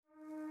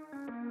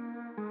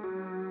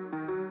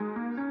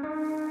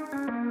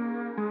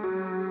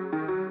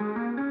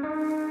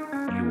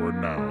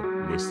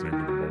now listening to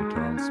the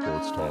Motown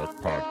Sports Talk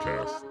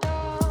podcast.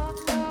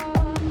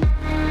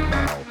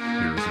 Now,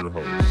 here's your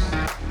hosts,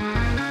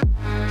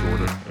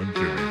 Jordan and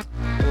Jimmy.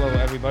 Hello,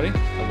 everybody,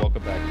 and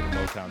welcome back to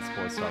the Motown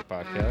Sports Talk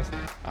podcast.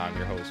 I'm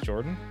your host,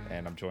 Jordan,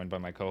 and I'm joined by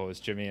my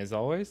co-host, Jimmy, as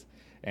always.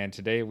 And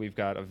today we've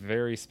got a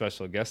very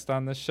special guest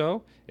on this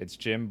show. It's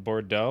Jim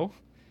Bordeaux.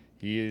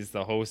 He is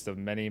the host of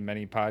many,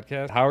 many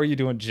podcasts. How are you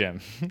doing, Jim?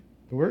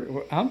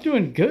 I'm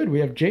doing good.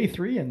 We have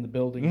J3 in the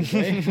building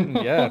today.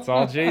 Yeah, it's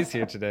all J's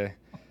here today.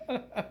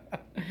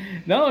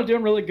 No,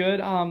 doing really good.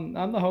 I'm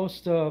the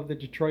host of the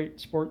Detroit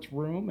Sports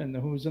Room and the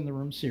Who's in the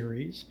Room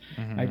series.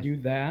 Mm-hmm. I do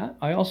that.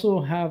 I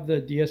also have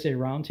the DSA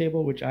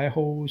Roundtable, which I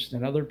host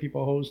and other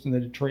people host in the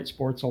Detroit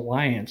Sports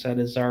Alliance. That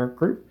is our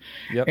group.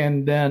 Yep.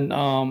 And then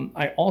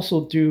I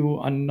also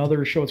do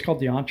another show. It's called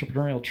the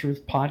Entrepreneurial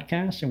Truth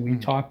Podcast, and we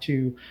talk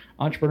to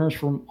entrepreneurs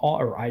from all,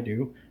 or I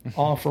do,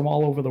 from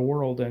all over the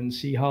world and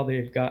see how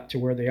they've got to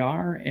where they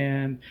are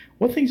and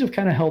what things have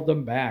kind of held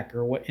them back,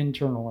 or what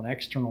internal and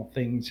external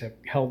things have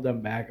held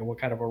them back, and what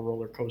kind of a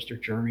roller coaster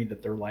journey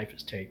that their life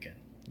has taken.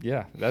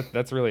 Yeah,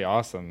 that's really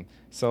awesome.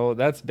 So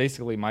that's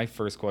basically my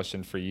first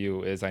question for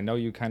you is, I know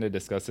you kind of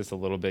discussed this a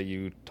little bit.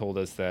 You told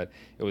us that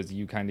it was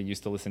you kind of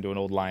used to listen to an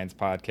old Lions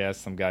podcast,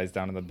 some guys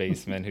down in the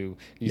basement who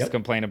used to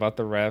complain about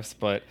the refs.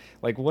 But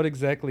like, what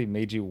exactly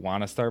made you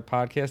want to start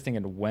podcasting,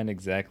 and when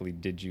exactly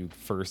did you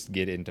first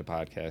get into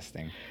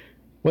podcasting?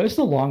 Well, it's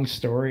a long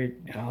story,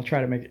 and I'll try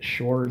to make it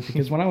short,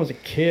 because when I was a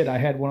kid, I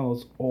had one of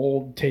those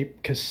old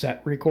tape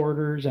cassette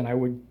recorders, and I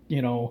would,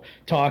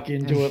 talk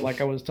into it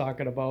like I was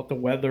talking about the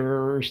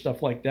weather or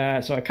stuff like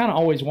that. So I kind of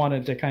always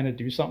wanted to kind of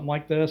do something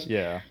like this.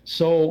 Yeah.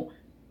 So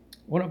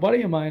when a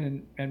buddy of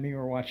mine and me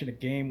were watching a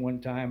game one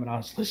time, and I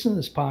was listening to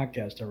this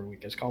podcast every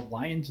week. It's called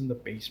Lions in the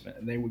Basement,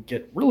 and they would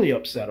get really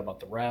upset about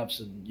the refs,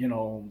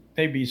 and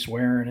they'd be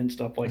swearing and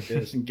stuff like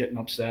this and getting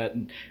upset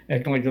and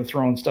acting like they're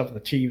throwing stuff at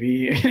the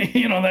TV,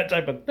 that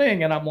type of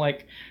thing. And I'm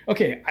like,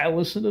 okay, I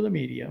listen to the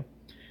media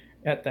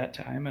at that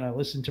time, and I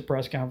listened to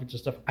press conferences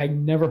and stuff. I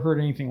never heard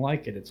anything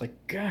like it. It's like,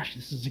 gosh,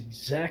 this is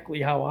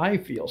exactly how I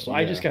feel. So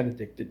I just got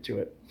addicted to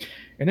it.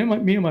 And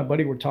then me and my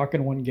buddy were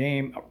talking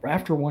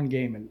after one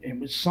game, and it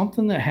was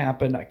something that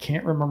happened. I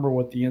can't remember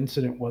what the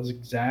incident was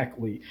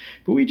exactly,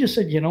 but we just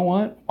said, you know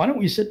what? Why don't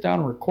we sit down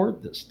and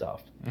record this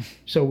stuff?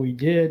 So we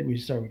did.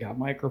 We got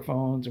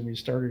microphones, and we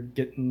started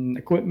getting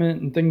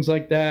equipment and things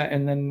like that.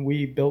 And then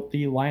we built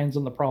the Lions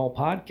on the Prowl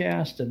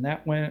podcast, and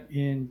that went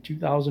in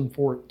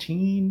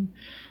 2014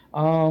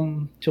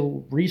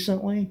 till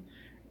recently.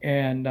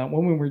 And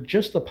when we were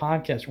just the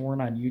podcast, we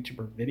weren't on YouTube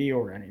or video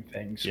or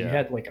anything. So we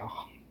had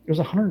it was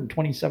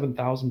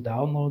 127,000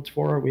 downloads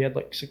for it. We had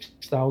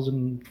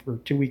 6,000 for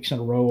 2 weeks in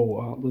a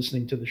row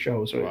listening to the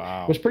show. So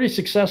it was pretty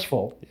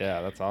successful.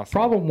 Yeah, that's awesome.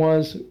 Problem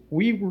was,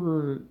 we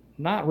were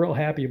not real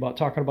happy about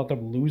talking about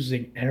them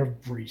losing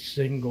every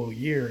single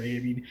year. I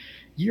mean,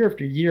 year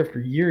after year after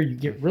year, you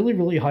get really,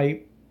 really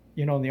hyped,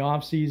 in the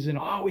off season.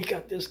 Oh, we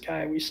got this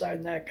guy. We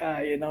signed that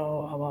guy,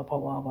 blah, blah,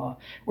 blah, blah.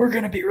 We're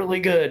going to be really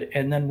good.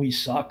 And then we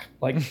suck.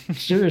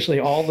 Seriously,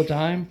 all the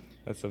time.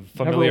 That's a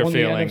familiar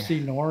feeling. The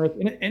NFC North,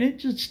 and it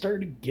just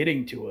started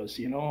getting to us,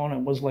 and it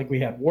was like we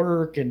had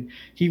work, and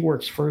he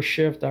works first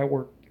shift, I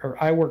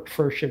worked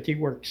first shift, he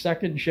worked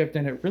second shift,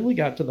 and it really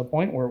got to the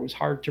point where it was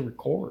hard to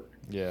record.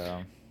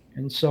 Yeah.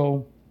 And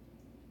so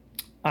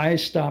I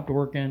stopped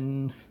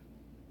working.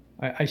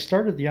 I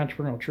started the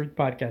Entrepreneurial Truth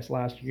podcast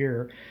last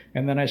year,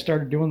 and then I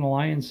started doing the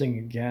Lions thing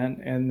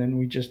again, and then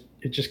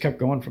it just kept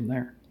going from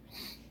there.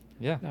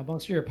 Yeah. Now,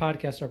 most of your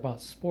podcasts are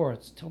about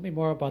sports. Tell me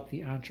more about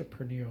the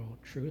Entrepreneurial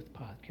Truth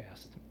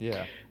podcast.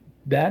 Yeah.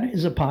 That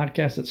is a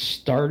podcast that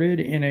started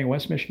in a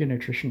West Michigan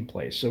nutrition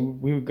place. So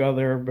we would go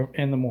there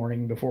in the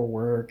morning before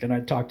work, and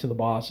I'd talk to the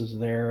bosses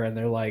there, and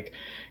they're like,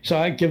 so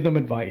I give them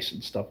advice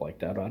and stuff like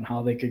that on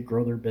how they could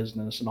grow their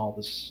business and all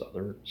this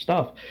other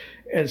stuff.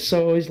 And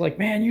so he's like,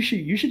 man, you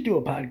should do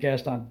a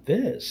podcast on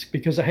this,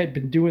 because I had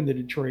been doing the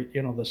Detroit,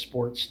 the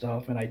sports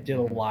stuff, and I did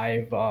a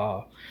live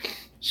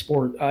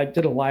I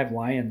did a live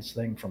Lions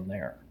thing from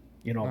there,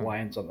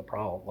 Lions on the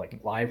Prowl,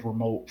 live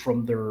remote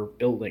from their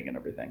building and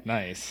everything.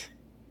 Nice.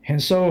 And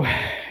so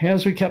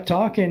as we kept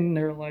talking,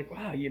 they're like,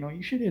 wow,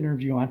 you should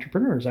interview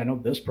entrepreneurs. I know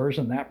this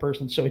person, that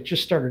person. So it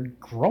just started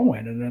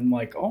growing. And I'm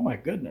like, oh my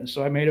goodness.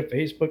 So I made a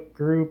Facebook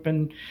group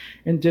and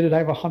did it. I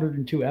have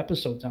 102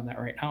 episodes on that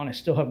right now. And I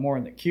still have more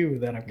in the queue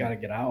that I've got to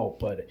get out.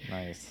 But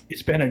nice.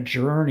 It's been a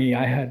journey.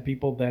 I had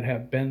people that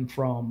have been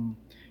from,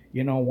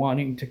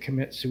 wanting to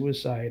commit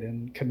suicide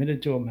and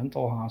committed to a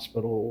mental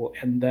hospital,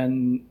 and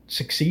then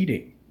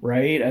succeeding,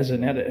 right? As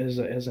an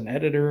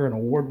editor, an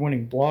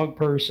award-winning blog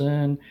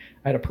person.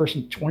 I had a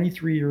person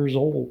 23 years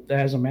old that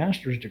has a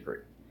master's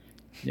degree,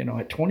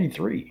 at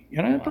 23.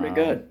 That's pretty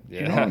good.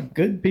 Yeah.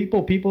 Good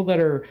people that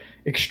are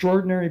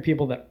extraordinary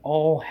people that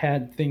all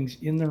had things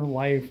in their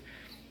life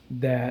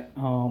that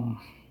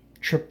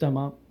tripped them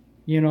up.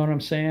 You know what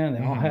I'm saying?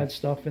 They all had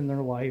stuff in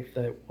their life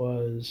that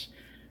was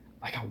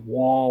like a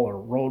wall or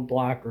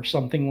roadblock or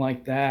something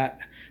like that.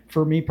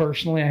 For me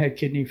personally, I had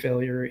kidney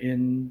failure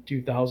in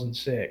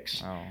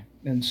 2006. Oh.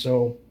 And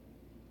so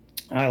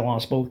I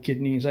lost both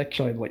kidneys.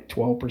 Actually, I had like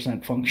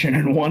 12% function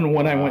in one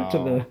when I went to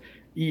Wow.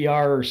 the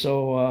ER.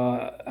 So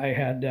I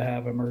had to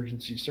have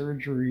emergency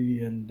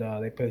surgery, and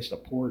they placed a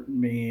port in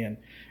me. And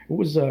it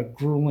was a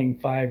grueling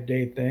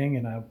 5-day thing,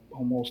 and I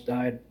almost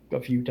died a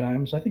few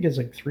times. I think it's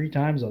like 3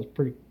 times. I was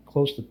pretty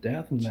close to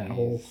death in that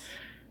whole Jeez.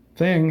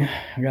 thing.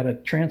 I got a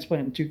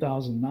transplant in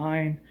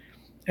 2009.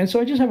 And so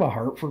I just have a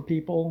heart for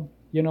people,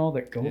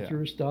 that go Yeah.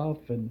 through stuff.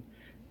 And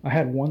I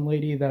had one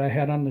lady that I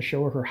had on the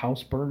show, her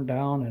house burned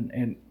down,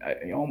 and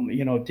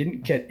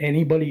didn't get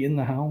anybody in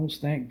the house,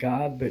 thank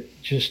God, but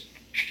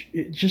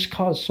it just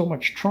caused so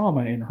much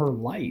trauma in her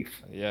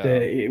life that Yeah.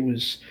 it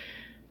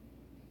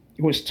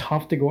was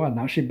tough to go on.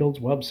 Now she builds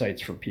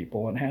websites for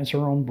people and has her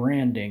own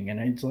branding, and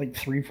it's like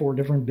 3, 4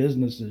 different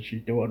businesses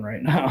she's doing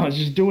right now.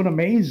 She's doing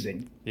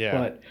amazing. Yeah.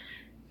 But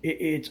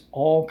it's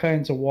all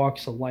kinds of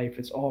walks of life.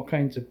 It's all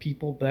kinds of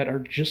people that are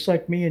just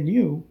like me and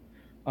you.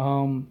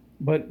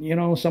 But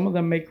some of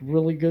them make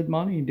really good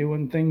money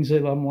doing things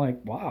that I'm like,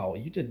 wow,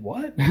 you did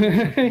what?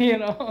 you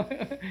know.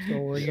 So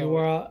were you So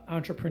an it's fun.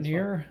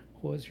 entrepreneur?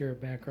 What was your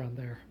background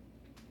there?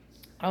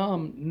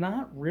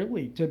 Not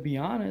really, to be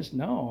honest.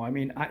 No, I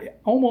mean, I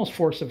almost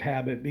force of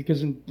habit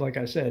because, like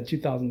I said,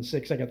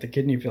 2006, I got the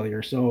kidney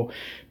failure. So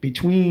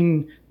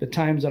between the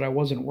times that I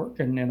wasn't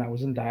working and I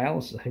was in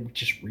dialysis, I would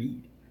just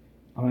read.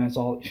 I mean, that's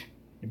all.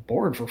 You're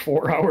bored for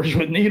 4 hours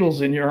with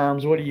needles in your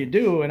arms. What do you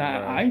do? And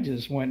I Right.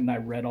 just went and I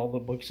read all the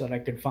books that I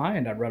could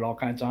find. I read all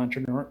kinds of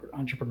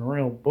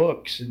entrepreneurial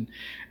books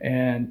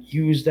and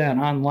used that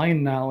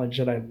online knowledge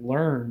that I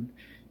learned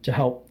to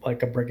help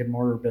like a brick and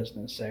mortar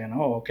business saying,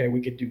 oh, okay,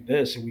 we could do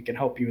this and we can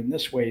help you in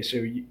this way.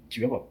 So do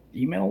you have an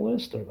email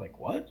list? Or like,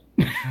 what?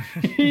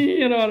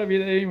 you know what I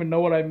mean? They didn't even know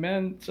what I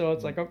meant. So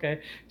it's like, okay,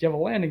 do you have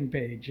a landing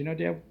page? Do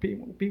you have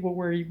people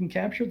where you can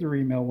capture their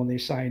email when they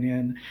sign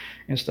in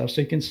and stuff?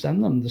 So you can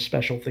send them the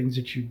special things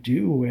that you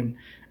do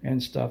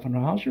and stuff. And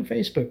how's your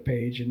Facebook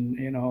page and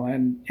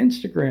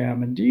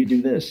Instagram? And do you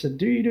do this? And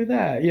do you do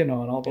that? And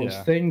all those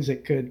Yeah. things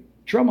that could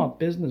drum up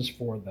business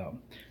for them.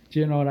 Do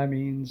you know what I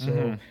mean? Hmm.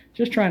 So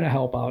just trying to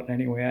help out in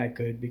any way I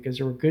could because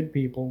they were good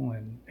people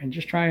and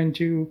just trying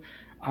to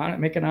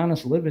make an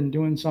honest living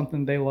doing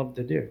something they love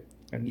to do.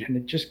 And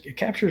it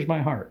captures my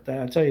heart.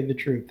 I'll tell you the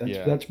truth. That's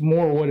Yeah. that's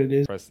more what it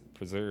is.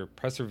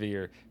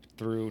 Persevere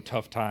through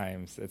tough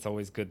times. It's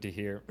always good to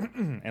hear.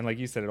 And like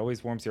you said, it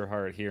always warms your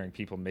heart hearing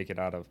people make it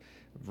out of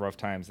rough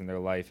times in their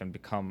life and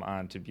become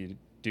on to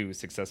do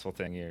successful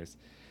thing years.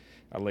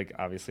 Like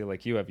obviously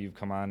like you've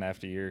come on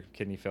after your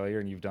kidney failure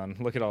and you've done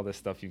look at all this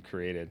stuff you've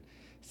created.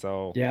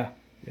 So Yeah,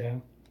 yeah.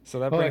 so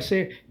that Oh, I brings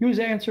say he was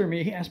answering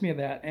me. He asked me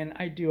that, and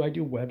I do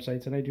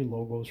websites and I do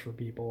logos for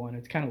people, and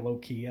it's kind of low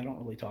key. I don't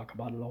really talk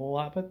about it a whole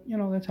lot, but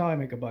that's how I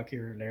make a buck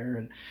here and there.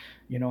 And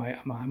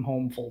I'm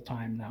home full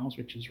time now,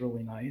 which is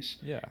really nice.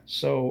 yeah.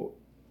 So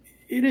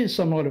it is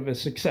somewhat of a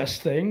success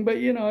thing, but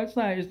it's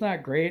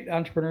not great.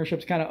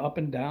 Entrepreneurship's kind of up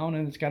and down,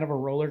 and it's kind of a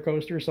roller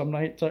coaster. Some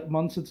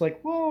months it's like,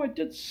 whoa, I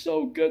did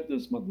so good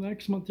this month.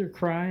 Next month you're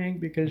crying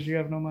because you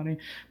have no money.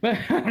 But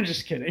I'm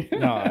just kidding.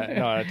 No,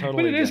 I But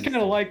totally it is kind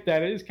of understand. like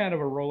that. It is kind of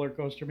a roller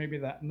coaster. Maybe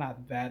that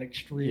not that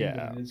extreme, but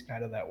Yeah. it is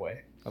kind of that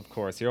way. Of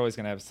course, you're always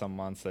going to have some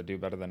months that do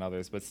better than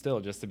others, but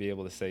still just to be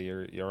able to say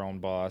you're your own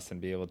boss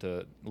and be able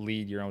to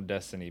lead your own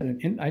destiny.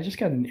 I just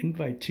got an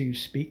invite to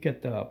speak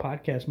at the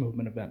podcast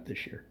movement event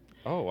this year.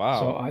 Oh, So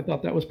wow. I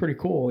thought that was pretty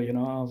cool. I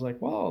was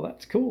like, wow,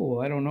 that's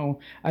cool. I don't know.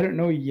 I don't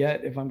know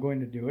yet if I'm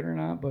going to do it or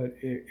not, but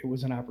it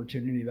was an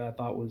opportunity that I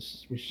thought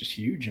was just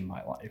huge in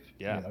my life.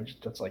 Yeah.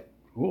 Just that's like,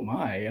 who am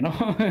I? And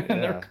they're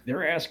Yeah.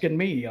 they're asking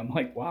me. I'm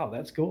like, wow,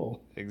 that's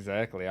cool.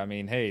 Exactly. I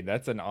mean, hey,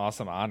 that's an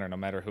awesome honor no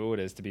matter who it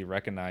is to be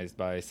recognized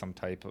by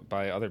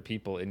by other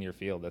people in your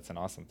field. That's an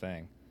awesome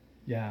thing.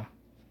 Yeah.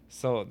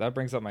 So that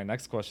brings up my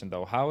next question,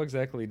 though. How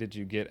exactly did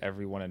you get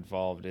everyone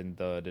involved in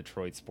the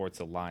Detroit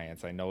Sports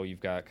Alliance? I know you've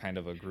got kind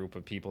of a group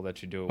of people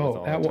that you do it with Oh,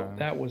 all the time.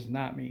 that was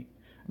not me.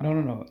 No, no,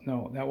 Uh, no,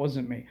 no, that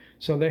wasn't me.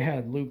 So they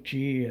had Luke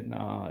G and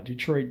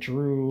Detroit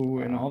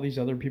Drew and uh, all these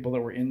other people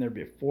that were in there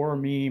before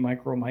me.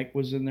 Micro Mike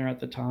was in there at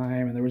the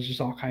time, and there was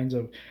just all kinds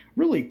of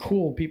really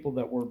cool people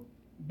that were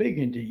big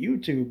into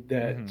YouTube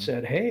that mm-hmm.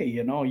 said, "Hey,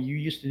 you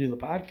used to do the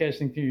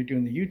podcasting thing, you're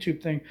doing the YouTube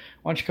thing.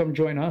 Why don't you come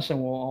join us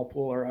and we'll all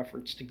pool our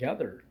efforts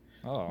together?"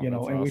 Oh,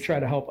 that's And we try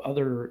to awesome. help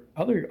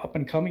other up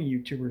and coming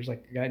YouTubers,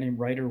 like a guy named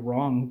Writer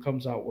Wrong who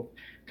comes out with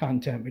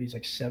content, but he's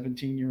like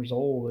 17 years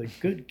old, a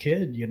good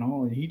kid,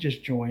 and he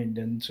just joined,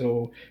 and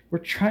so we're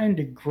trying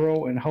to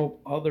grow and help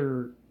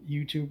other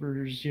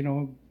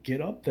YouTubers,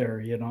 get up there,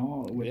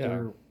 with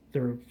Yeah.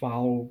 their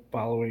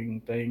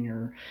following thing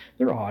or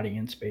their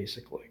audience,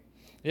 basically.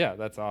 Yeah,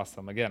 that's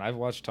awesome. Again, I've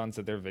watched tons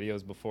of their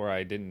videos before.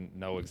 I didn't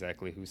know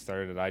exactly who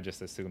started it. I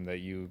just assumed that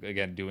you,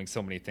 again, doing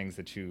so many things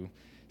that you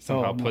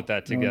somehow Oh put no,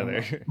 that no, no,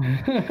 together.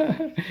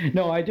 no.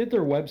 No, I did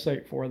their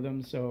website for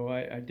them, so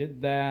I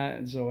did that,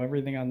 and so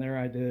everything on there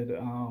I did.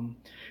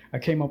 I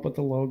came up with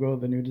the logo,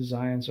 the new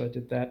design, so I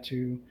did that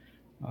too.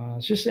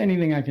 It's just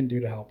anything I can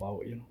do to help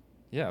out.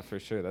 Yeah, for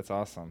sure. That's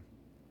awesome.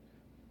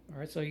 All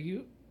right, so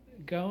you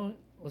go.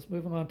 Let's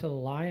move on to the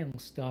lion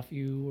stuff.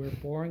 You were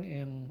born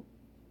in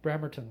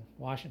Bremerton,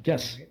 Washington.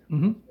 Yes. Right?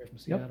 Mm-hmm. You're from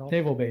Yep. Seattle.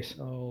 Naval base.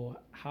 So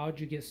how'd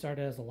you get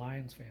started as a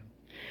Lions fan?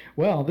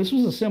 Well, this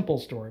was a simple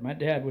story. My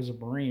dad was a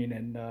Marine,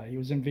 and he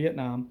was in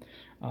Vietnam.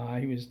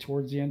 He was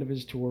towards the end of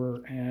his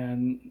tour,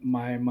 and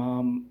my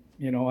mom,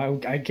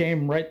 I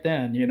came right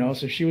then,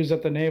 so she was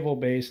at the naval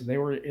base, and they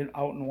were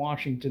out in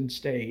Washington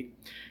State.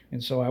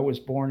 And so I was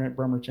born at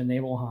Bremerton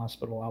Naval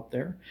Hospital out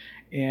there.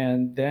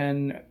 And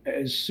then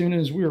as soon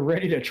as we were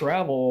ready to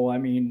travel, I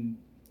mean,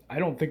 I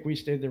don't think we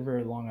stayed there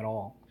very long at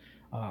all.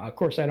 Of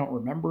course, I don't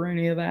remember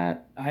any of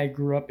that. I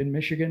grew up in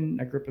Michigan.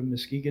 I grew up in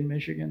Muskegon,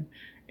 Michigan.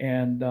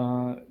 And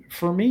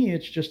for me,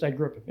 it's just I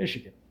grew up in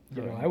Michigan.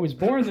 I was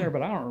born there,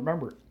 but I don't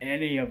remember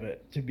any of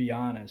it, to be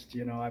honest.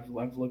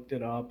 I've looked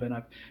it up, and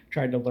I've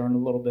tried to learn a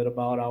little bit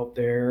about out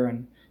there.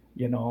 And,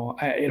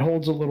 it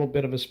holds a little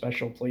bit of a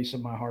special place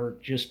in my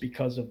heart just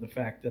because of the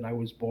fact that I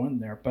was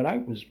born there. But I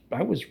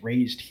was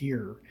raised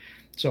here.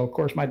 So, of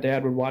course, my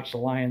dad would watch the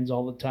Lions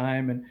all the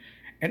time.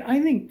 And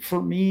I think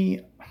for me,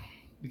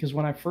 because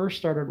when I first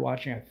started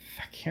watching, I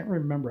can't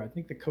remember. I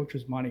think the coach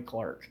was Monty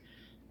Clark.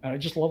 And I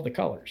just love the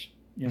colors.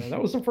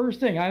 That was the first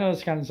thing. I know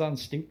this kind of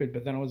sounds stupid,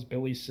 but then it was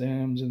Billy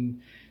Sims, and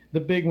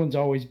the big one's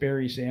always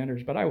Barry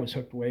Sanders. But I was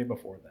hooked way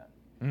before that.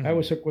 Mm-hmm. I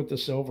was hooked with the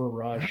Silver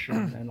Rush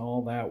and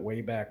all that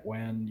way back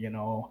when,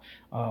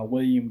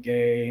 William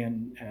Gay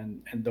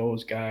and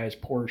those guys,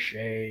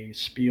 Porsche,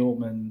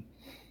 Spielman,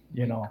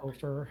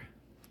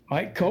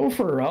 Mike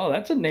Kofer. Oh,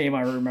 that's a name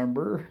I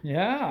remember.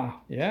 Yeah.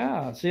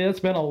 See, it's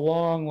been a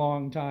long,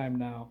 long time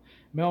now.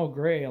 Mel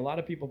Gray. A lot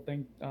of people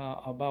think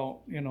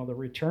about the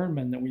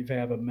returnmen that we've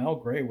had, but Mel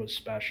Gray was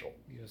special.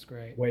 He was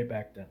great way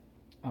back then.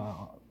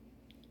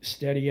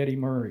 Steady Eddie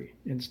Murray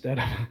instead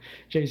of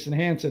Jason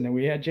Hanson, and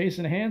we had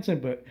Jason Hanson.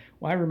 But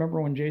I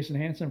remember when Jason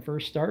Hanson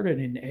first started,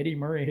 and Eddie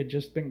Murray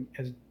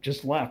has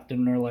just left,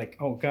 and they're like,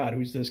 "Oh God,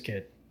 who's this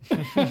kid?" In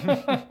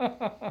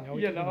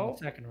the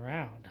second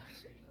round.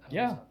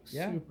 Yeah.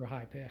 Super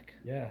high pick.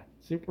 Yeah,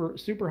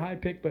 super high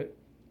pick, but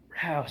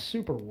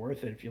super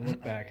worth it if you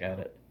look back at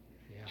it.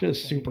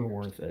 Just super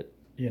worth it,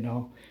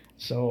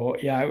 So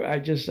yeah,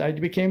 I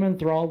became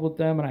enthralled with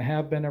them, and I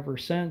have been ever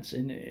since.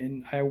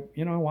 And I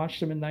watched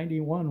them in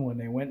 '91 when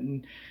they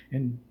went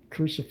and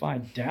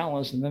crucified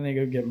Dallas, and then they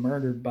go get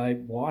murdered by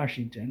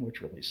Washington,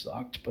 which really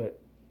sucked.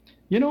 But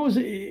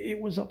it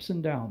was ups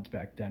and downs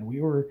back then. We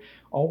were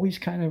always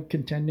kind of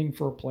contending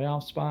for a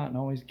playoff spot, and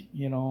always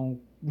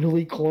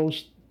really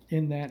close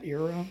in that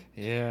era.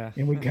 Yeah.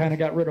 And we kind of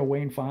got rid of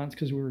Wayne Fontes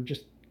because we were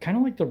just kind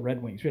of like the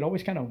Red Wings. We'd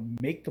always kind of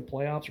make the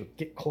playoffs or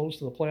get close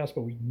to the playoffs,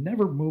 but we'd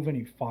never move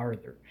any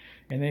farther.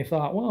 And they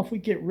thought, well, if we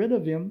get rid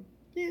of him,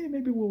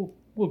 maybe we'll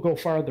go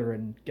farther.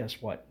 And guess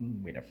what?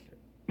 We never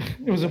did.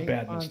 It was a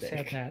bad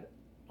mistake.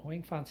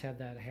 Wayne Fontes had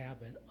that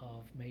habit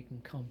of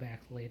making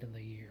comebacks late in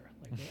the year.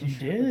 He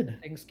did.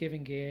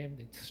 Thanksgiving game,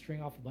 they'd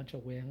string off a bunch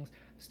of wings.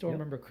 I still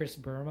remember Chris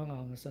Berman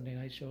on the Sunday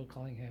night show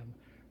calling him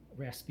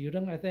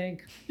Rasputin, I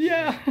think.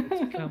 Yeah.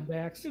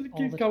 Comebacks.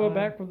 He's coming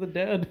back from the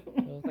dead.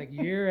 It was like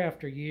year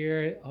after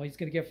year. Oh, he's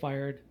going to get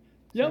fired.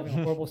 Yep. A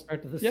horrible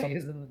start to the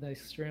season, and they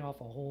string off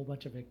a whole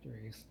bunch of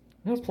victories.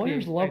 Those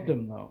players loved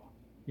him, though.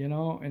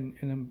 And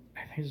then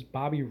I think it was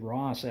Bobby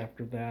Ross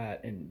after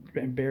that,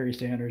 and Barry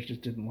Sanders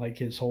just didn't like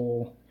his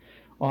whole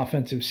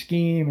offensive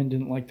scheme and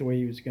didn't like the way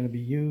he was going to be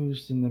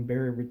used. And then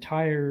Barry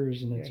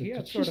retires, and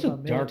it's just a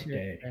dark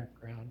day.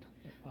 Background.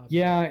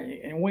 Yeah,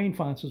 and Wayne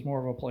Fontes was more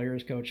of a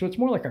player's coach. So it's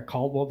more like a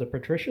Caldwell to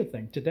Patricia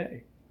thing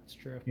today. That's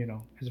true.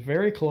 It's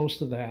very close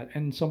to that.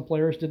 And some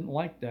players didn't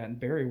like that, and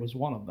Barry was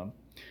one of them.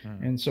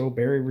 And so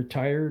Barry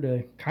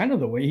retired kind of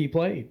the way he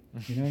played.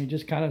 He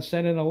just kind of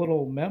sent in a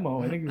little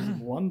memo. I think it was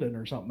in London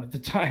or something at the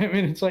time.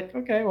 And it's like,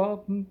 okay,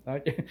 well,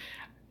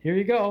 here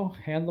you go.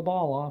 Hand the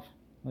ball off.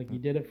 Like he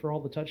did it for all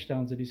the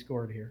touchdowns that he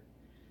scored here.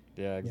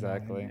 Yeah,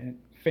 exactly. And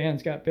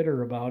fans got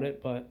bitter about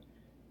it, but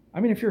I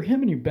mean, if you're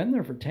him and you've been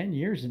there for 10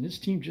 years and this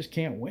team just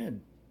can't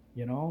win,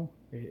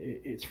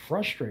 it's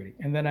frustrating.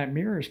 And then that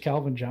mirrors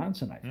Calvin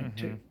Johnson, I think,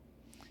 too.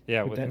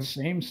 Yeah. With that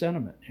same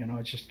sentiment,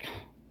 it's just,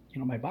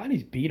 my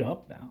body's beat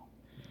up now.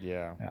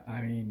 Yeah.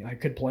 I mean, I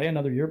could play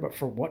another year, but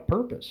for what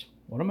purpose?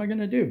 What am I going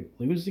to do?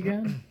 Lose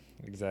again?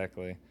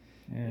 Exactly.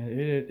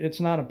 It's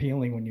not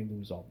appealing when you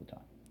lose all the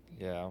time.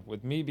 Yeah,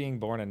 with me being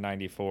born in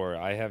 '94,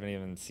 I haven't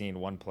even seen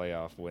one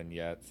playoff win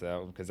yet.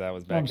 So because that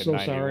was back in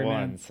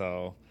 '91. Sorry,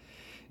 so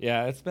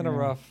yeah, it's been a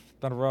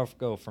rough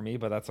go for me.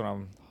 But that's what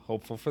I'm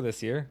hopeful for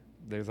this year.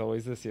 There's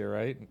always this year,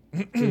 right?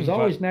 There's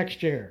always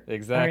next year.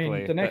 Exactly. I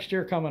mean, the next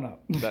year coming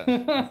up.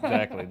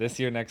 Exactly. This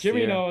year, next Jimmy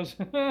year. Jimmy knows.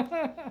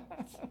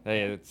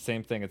 Hey, it's the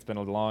same thing. It's been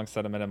a long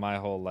sentiment in my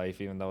whole life,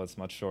 even though it's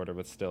much shorter.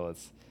 But still,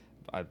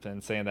 I've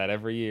been saying that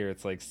every year.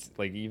 It's like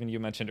even you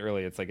mentioned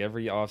earlier, it's like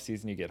every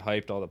offseason you get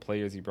hyped, all the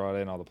players you brought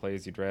in, all the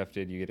players you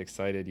drafted, you get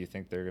excited, you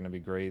think they're going to be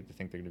great, you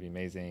think they're going to be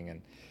amazing,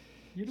 and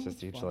it's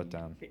just a huge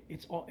letdown.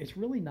 It's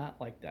really not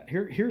like that.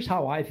 Here's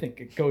how I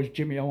think it goes,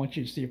 Jimmy. I want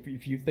you to see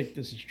if you think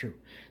this is true.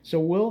 So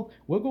we'll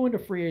go into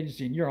free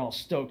agency, and you're all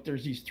stoked.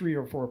 There's these 3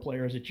 or 4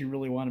 players that you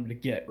really want them to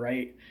get,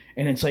 right?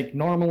 And it's like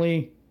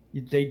normally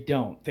They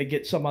don't. They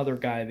get some other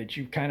guy that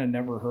you've kind of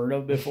never heard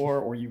of before,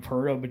 or you've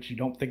heard of, but you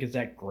don't think is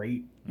that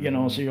great,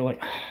 So you're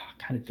like,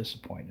 kind of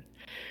disappointed.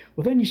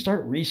 Well, then you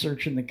start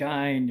researching the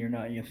guy, and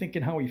you're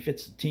thinking how he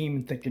fits the team,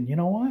 and thinking, you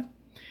know what?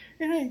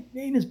 It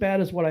ain't as bad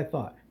as what I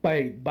thought.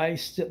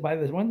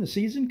 When the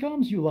season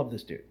comes, you love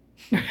this dude.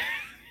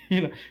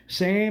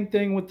 Same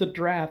thing with the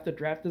draft. The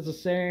draft is the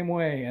same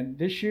way. And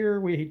this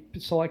year we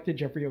selected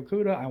Jeffrey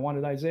Okudah. I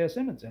wanted Isaiah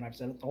Simmons, and I've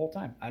said it the whole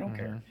time. I don't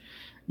care.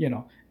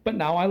 But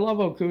now I love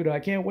Okudah. I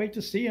can't wait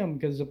to see him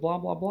because of blah,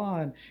 blah, blah.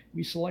 And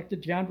we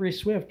selected DeAndre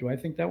Swift. Do I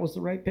think that was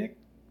the right pick?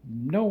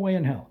 No way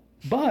in hell.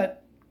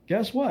 But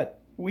guess what?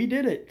 We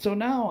did it. So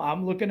now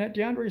I'm looking at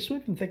DeAndre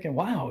Swift and thinking,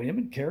 wow, him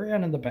and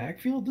Kerryon in the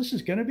backfield, this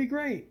is going to be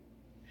great.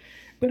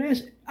 But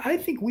I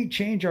think we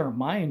change our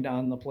mind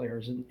on the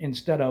players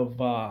instead of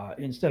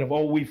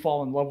we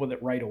fall in love with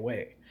it right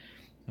away.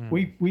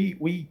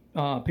 We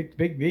picked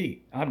Big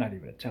V. I'm not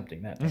even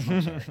attempting that.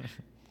 I'm sorry.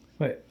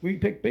 But we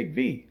picked Big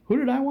V. Who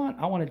did I want?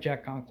 I wanted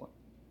Jack Conklin.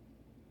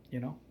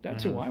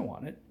 That's who I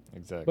wanted.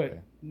 Exactly. But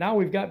now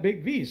we've got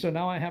Big V, so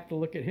now I have to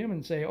look at him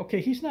and say, okay,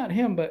 he's not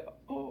him, but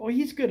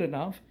he's good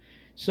enough.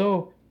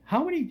 So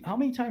how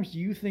many times do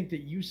you think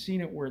that you've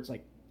seen it where it's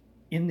like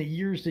in the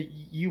years that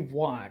you've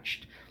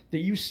watched that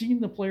you've seen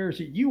the players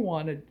that you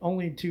wanted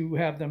only to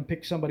have them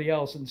pick somebody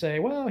else and say,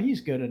 well, he's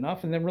good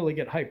enough, and then really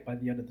get hyped by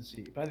the end of the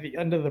season. By the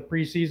end of the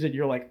preseason,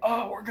 you're like,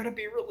 oh, we're going to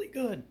be really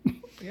good.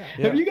 Yeah.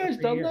 Have you guys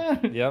done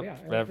that? Yep. Yeah,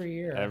 every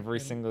year.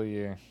 Every single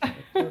year. It's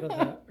sort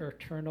of the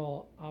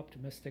eternal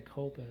optimistic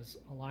hope as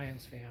a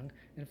Lions fan.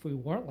 And if we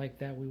weren't like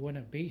that, we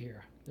wouldn't be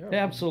here.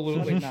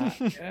 Absolutely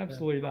not.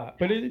 Absolutely not.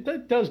 But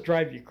that does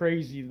drive you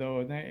crazy,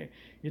 though. And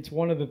it's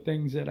one of the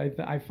things that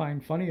I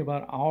find funny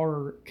about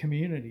our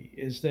community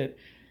is that,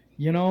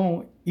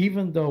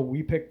 even though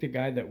we picked a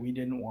guy that we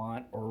didn't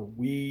want, or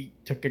we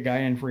took a guy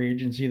in free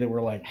agency that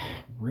we're like,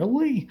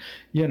 really?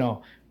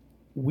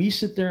 We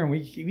sit there and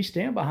we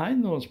stand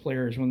behind those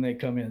players when they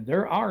come in.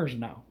 They're ours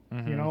now.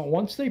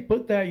 Once they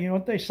put that,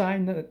 what they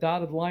signed the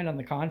dotted line on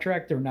the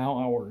contract, they're now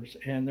ours,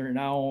 and they're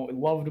now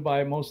loved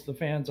by most of the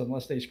fans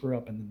unless they screw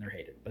up, and then they're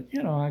hated. But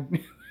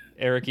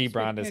Eric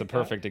Ebron is a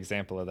perfect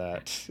example of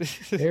that.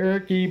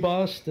 Eric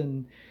Ebust,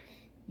 and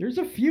there's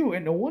a few,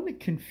 and the one that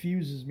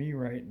confuses me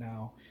right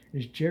now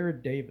is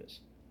Jared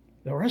Davis.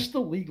 The rest of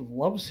the league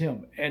loves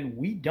him, and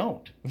we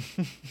don't.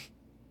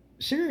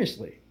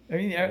 Seriously. I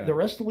mean, the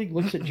rest of the league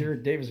looks at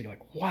Jared Davis and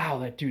like, wow,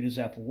 that dude is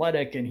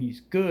athletic and he's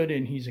good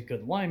and he's a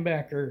good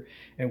linebacker.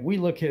 And we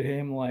look at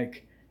him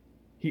like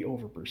he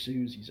over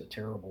pursues. He's a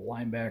terrible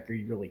linebacker.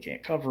 He really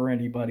can't cover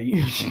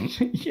anybody.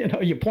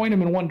 You point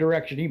him in one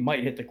direction, he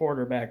might hit the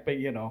quarterback, but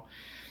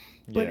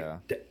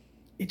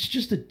it's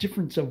just a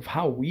difference of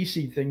how we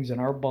see things in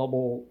our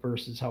bubble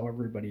versus how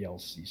everybody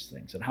else sees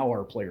things and how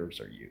our players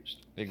are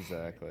used.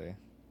 Exactly.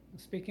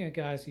 Speaking of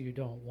guys you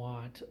don't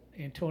want,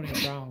 Antonio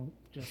Brown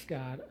just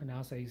got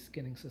announced that he's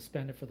getting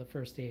suspended for the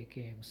first 8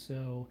 games.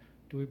 So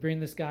do we bring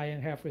this guy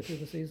in halfway through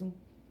the season?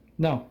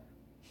 No.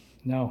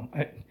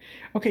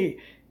 Okay,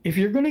 if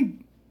you're going to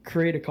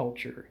create a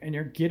culture and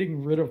you're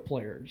getting rid of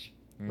players,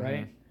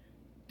 right?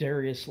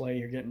 Darius Slay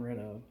you're getting rid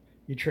of.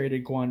 You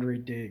traded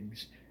Quandre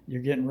Diggs.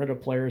 You're getting rid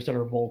of players that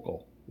are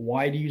vocal.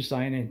 Why do you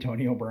sign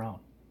Antonio Brown?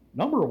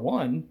 Number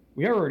one,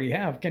 we already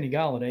have Kenny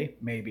Golladay,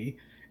 maybe.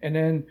 And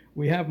then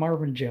we have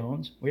Marvin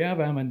Jones. We have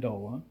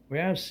Amendola. We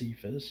have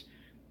Cephas.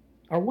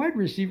 Our wide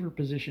receiver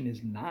position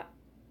is not,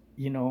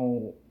 it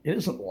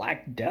doesn't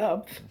lack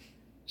depth.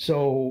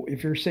 So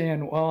if you're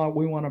saying, well,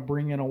 we want to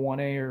bring in a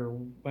 1A or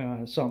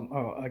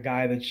a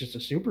guy that's just a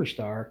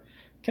superstar,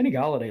 Kenny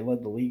Golladay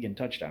led the league in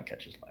touchdown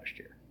catches last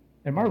year.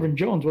 And Marvin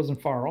Jones wasn't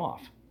far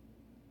off.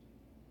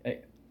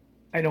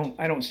 I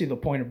don't see the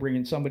point of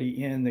bringing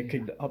somebody in that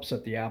could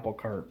upset the apple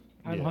cart.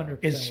 I'm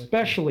 100%.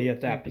 Especially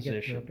at that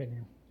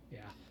position.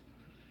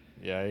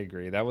 Yeah, I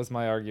agree. That was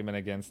my argument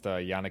against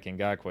Yannick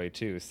Ngakoue,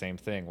 too. Same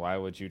thing. Why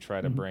would you try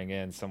to bring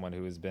in someone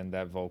who has been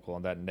that vocal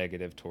and that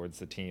negative towards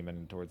the team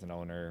and towards an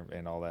owner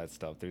and all that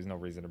stuff? There's no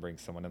reason to bring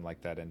someone in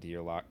like that into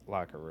your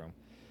locker room.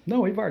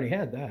 No, we've already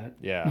had that.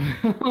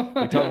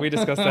 Yeah. We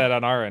discussed that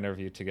on our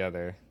interview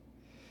together.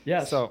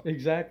 Yes,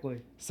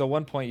 exactly. So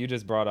one point you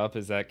just brought up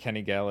is that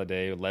Kenny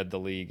Golladay led the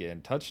league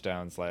in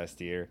touchdowns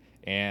last year,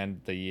 and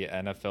the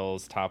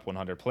NFL's top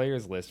 100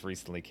 players list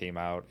recently came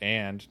out,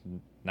 and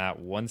not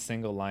one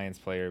single Lions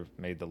player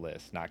made the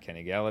list. Not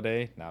Kenny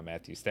Golladay, not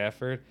Matthew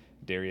Stafford.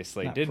 Darius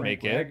Slay did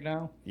Frank make it.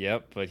 Ragnow.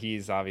 Yep, but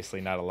he's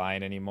obviously not a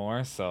Lion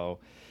anymore. So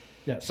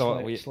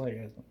Slay has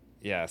them.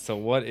 Yeah. So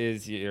what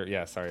is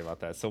your sorry about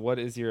that. So what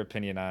is your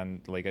opinion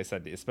on, like I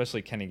said,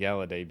 especially Kenny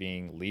Golladay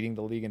leading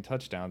the league in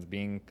touchdowns,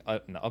 being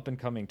an up and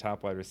coming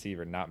top wide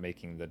receiver, not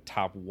making the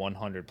top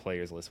 100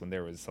 players list when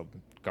there was some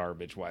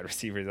garbage wide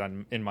receivers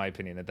in my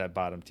opinion, at that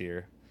bottom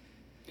tier?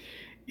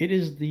 It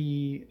is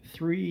the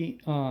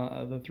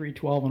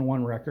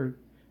 3-12-1 record.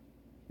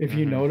 If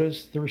you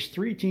notice, there's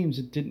 3 teams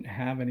that didn't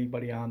have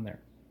anybody on there,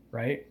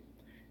 right?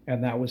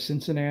 And that was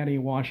Cincinnati,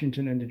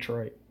 Washington, and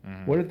Detroit.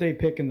 What did they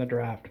pick in the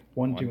draft?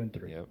 1, 2, and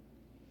 3. Yep.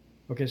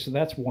 Okay, so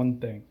that's one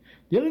thing.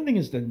 The other thing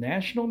is the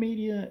national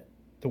media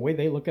the way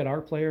they look at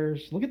our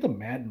players, look at the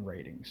Madden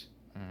ratings.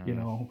 You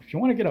know, if you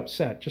want to get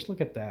upset, just look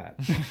at that,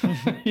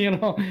 you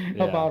know,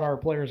 about our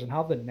players and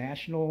how the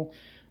national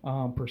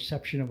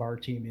perception of our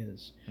team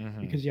is.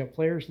 Because you have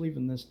players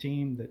leaving this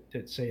team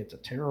that say it's a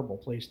terrible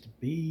place to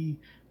be,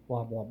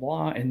 blah, blah,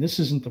 blah. And this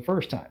isn't the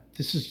first time.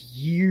 This is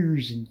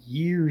years and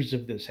years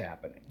of this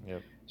happening.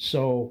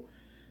 So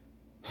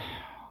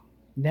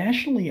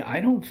nationally, I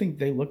don't think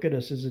they look at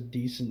us as a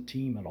decent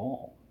team at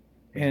all.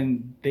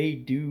 And they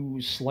do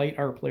slight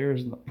our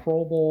players in the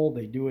Pro Bowl.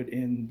 They do it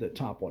in the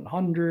top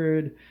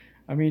 100.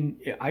 I mean,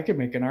 I could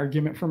make an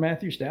argument for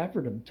Matthew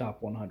Stafford in the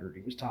top 100.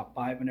 He was top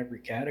 5 in every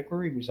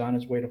category. He was on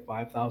his way to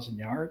 5,000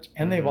 yards.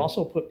 And they've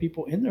also put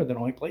people in there that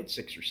only played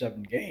 6 or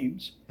 7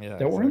 games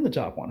that were in the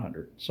top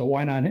 100. So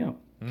why not him?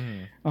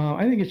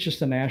 I think it's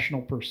just a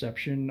national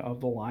perception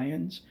of the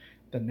Lions.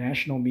 The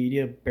national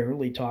media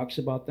barely talks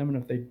about them.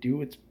 And if they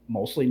do, it's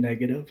mostly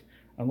negative.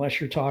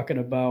 Unless you're talking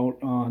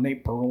about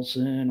Nate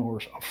Burleson or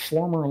a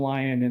former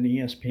Lion in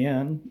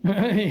ESPN,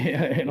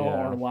 you know,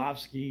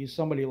 Orlovsky,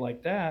 somebody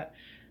like that,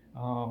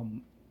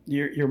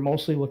 you're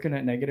mostly looking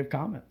at negative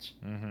comments,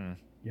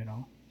 you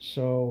know.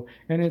 So,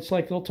 and it's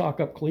like they'll talk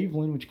up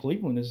Cleveland, which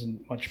Cleveland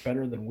isn't much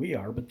better than we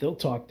are, but they'll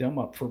talk them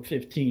up for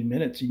 15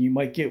 minutes, and you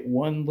might get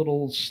one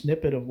little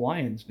snippet of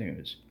Lions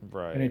news,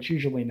 and it's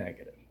usually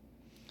negative.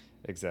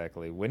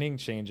 Exactly. Winning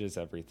changes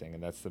everything,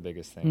 and that's the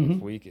biggest thing.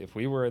 If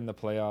we were in the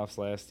playoffs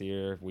last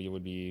year, we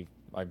would be,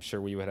 I'm sure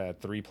we would have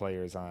had 3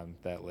 players on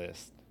that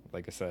list.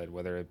 Like I said,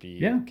 whether it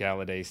be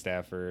Galladay,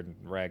 Stafford,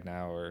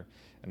 Ragnow, or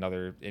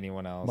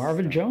anyone else.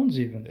 Marvin Jones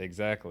even.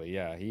 Exactly,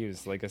 yeah. He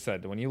was, like I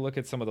said, when you look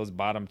at some of those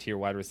bottom-tier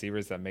wide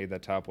receivers that made the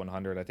top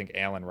 100, I think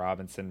Allen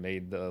Robinson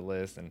made the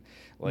list, and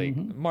like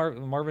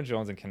Marvin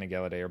Jones and Kenny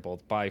Galladay are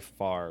both by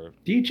far.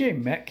 DJ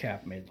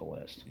Metcalf made the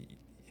list.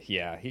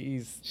 Yeah,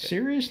 he's...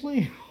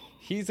 Seriously?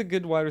 He's a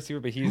good wide receiver,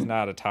 but he's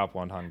not a top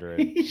 100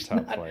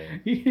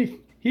 player. He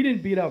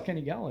didn't beat out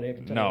Kenny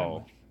Galladay.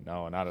 No,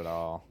 not at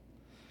all.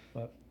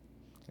 But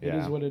it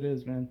is what it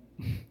is, man.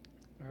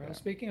 All right.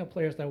 Speaking of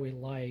players that we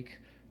like,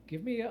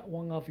 give me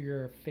one of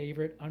your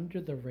favorite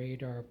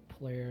under-the-radar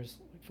players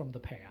from the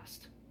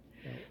past.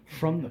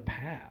 From the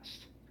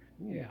past?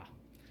 Ooh, yeah.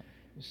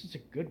 This is a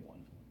good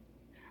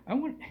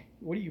one.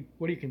 What do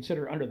you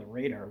consider under the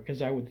radar?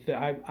 Because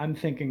I'm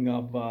thinking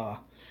of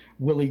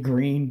Willie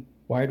Green,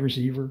 wide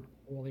receiver.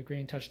 Willie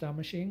Green touchdown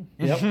machine.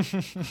 Yep.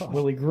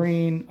 Willie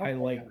Green. I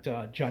liked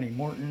Johnny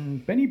Morton.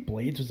 Benny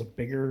Blades was a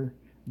bigger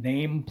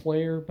name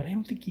player, but I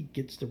don't think he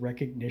gets the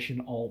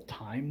recognition all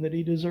time that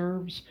he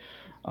deserves.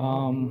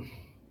 Man,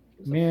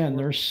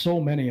 there's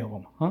so many of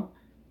them, huh?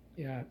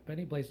 Yeah,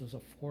 Benny Blades was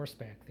a force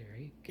back there.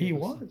 He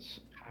was.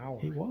 Power.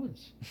 He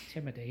was.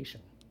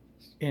 Intimidation.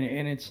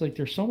 And it's like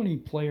there's so many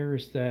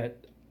players that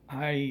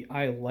I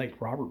like.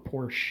 Robert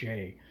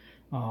Porsche,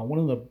 one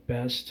of the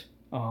best.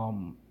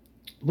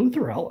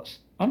 Luther Ellis,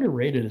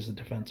 underrated as a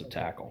defensive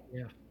tackle.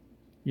 Yeah.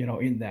 You know,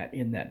 in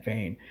that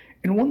vein.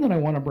 And one that I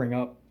want to bring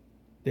up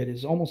that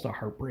is almost a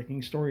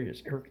heartbreaking story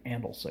is Eric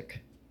Andolsick.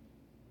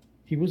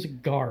 He was a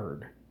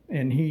guard,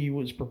 and he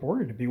was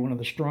purported to be one of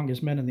the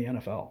strongest men in the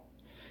NFL.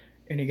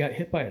 And he got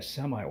hit by a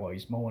semi while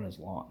he's mowing his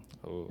lawn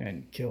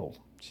and killed.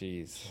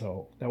 Jeez.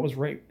 So that was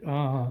right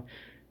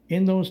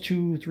in those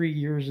 2-3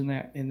 years in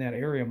that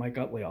area. Mike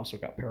Utley also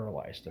got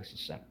paralyzed as a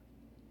center.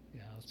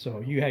 Yeah.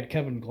 So you had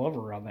Kevin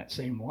Glover on that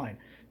same line.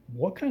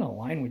 What kind of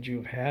line would you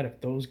have had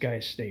if those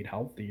guys stayed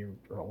healthy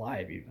or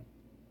alive even?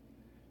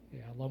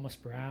 Yeah, Lomas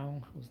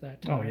Brown was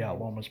that time. Oh yeah,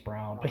 Lomas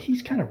Brown. But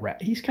he's kind of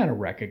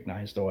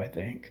recognized though, I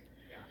think.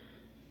 Yeah.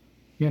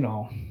 You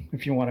know,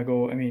 if you want to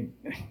go, I mean,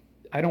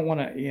 I don't want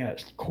to. Yeah,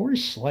 Corey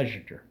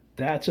Schlesinger.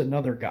 That's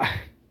another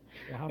guy.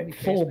 Yeah,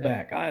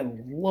 fullback. I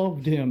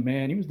loved him,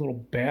 man. He was a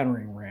little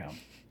battering ram.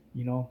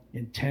 You know,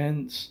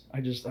 intense. I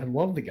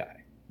love the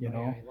guy. You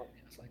know. Yeah, I love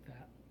guys like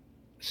that.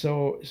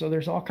 So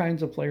there's all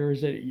kinds of players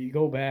that you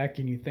go back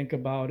and you think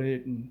about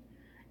it. And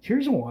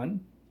here's one,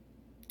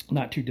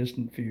 not too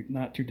distant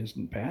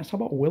past. How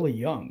about Willie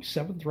Young,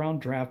 7th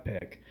round draft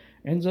pick,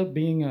 ends up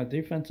being a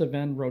defensive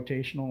end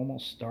rotational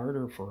almost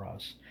starter for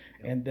us,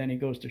 and then he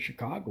goes to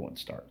Chicago and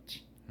starts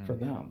for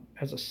them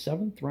as a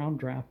 7th round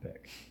draft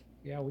pick.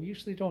 Yeah, we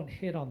usually don't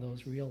hit on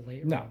those real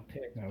late round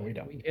picks. No, we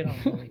don't. We hit on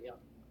Willie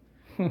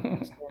Young.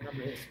 I still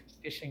remember his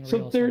fishing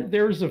so reels.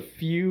 There's a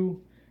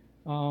few.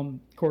 Of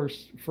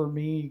course, for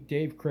me,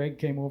 Dave Craig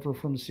came over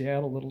from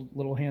Seattle.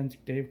 Little hands,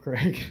 Dave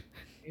Craig,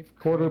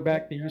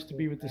 quarterback. They used to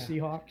be with the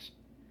Seahawks,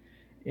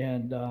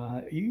 and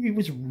he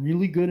was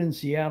really good in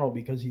Seattle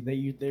because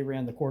they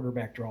ran the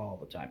quarterback draw all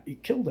the time. He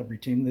killed every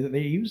team that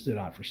they used it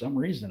on for some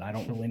reason. I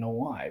don't really know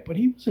why, but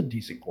he was a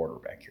decent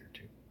quarterback here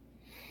too.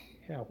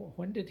 Yeah,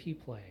 when did he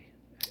play?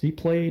 He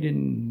played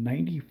in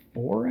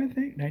 94, I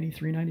think,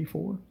 93,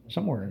 94,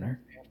 somewhere in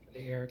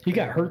there. He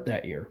got hurt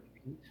that year.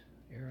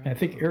 I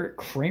think Eric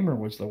Kramer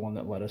was the one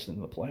that led us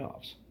into the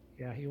playoffs.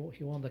 Yeah, he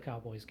won the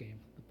Cowboys game,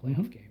 the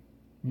playoff game.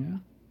 Yeah,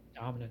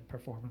 dominant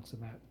performance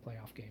in that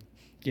playoff game.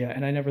 Yeah,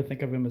 and I never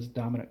think of him as a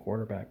dominant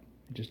quarterback.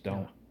 I just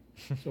don't.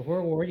 Yeah. So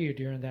where were you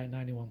during that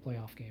 91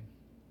 playoff game?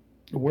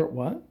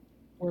 What?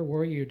 Where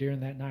were you during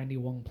that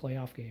 91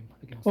 playoff game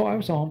against? Oh, I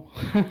was home.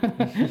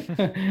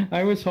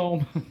 I was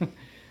home.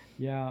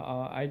 Yeah,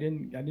 I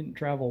didn't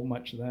travel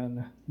much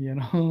then.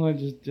 I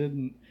just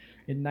didn't.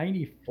 In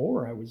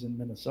 '94, I was in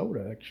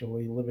Minnesota,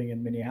 actually living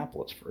in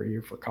Minneapolis for a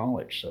year for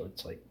college. So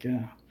it's like,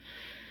 yeah,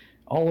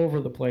 all over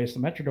the place. The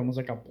Metrodome was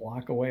like a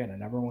block away, and I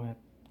never went.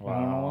 I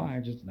don't know why. I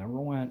just never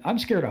went. I'm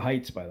scared of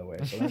heights, by the way.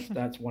 So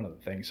that's one of the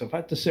things. So if I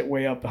have to sit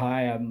way up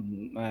high,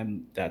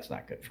 that's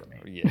not good for me.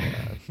 Yeah.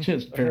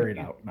 Just buried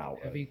out.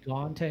 Have you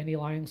gone to any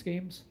Lions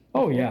games?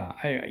 Oh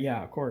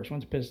yeah, of course.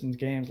 Went to Pistons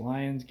games,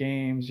 Lions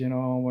games,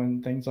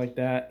 and things like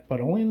that. But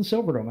only in the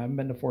Silverdome. I haven't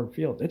been to Ford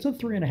Field. It's a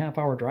 3.5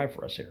 hour drive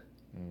for us here.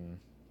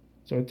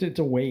 So it's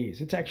a ways.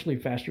 It's actually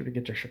faster to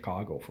get to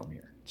Chicago from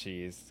here.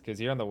 Jeez,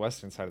 because you're on the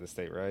western side of the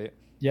state, right?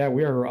 Yeah,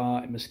 we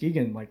are in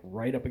Muskegon, like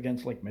right up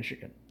against Lake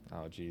Michigan.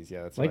 Oh, geez,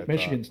 yeah, that's Lake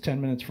Michigan's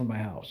 10 minutes from my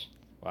house.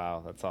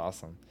 Wow, that's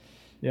awesome.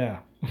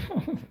 Yeah.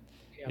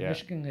 Yeah,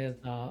 Michigan is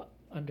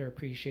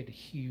underappreciated,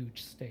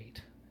 huge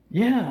state.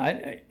 Yeah,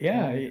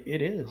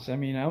 it is. I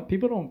mean,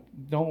 people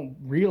don't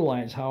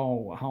realize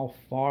how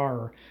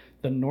far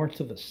the north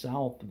to the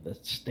south of the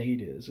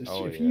state is.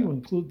 If you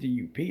include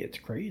the UP, it's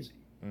crazy.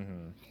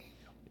 Mm-hmm.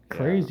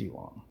 Crazy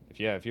long.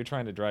 If you're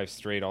trying to drive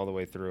straight all the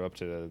way through up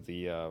to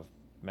the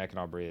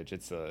Mackinac Bridge,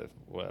 it's a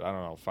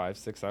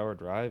 5-6 hour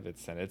drive.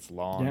 It's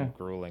long,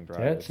 grueling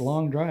drive. Yeah, it's a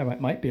long drive. It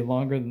might be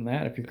longer than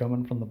that if you're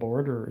coming from the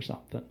border or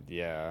something.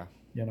 Yeah.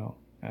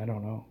 I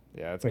don't know.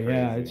 Yeah, it's but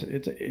crazy.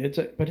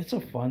 it's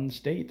a fun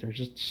state. There's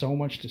just so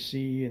much to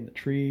see, and the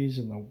trees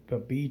and the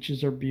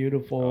beaches are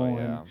beautiful. Oh,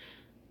 yeah.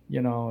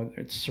 And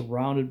it's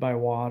surrounded by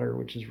water,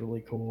 which is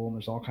really cool. And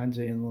there's all kinds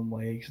of inland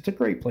lakes. It's a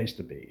great place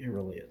to be. It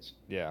really is.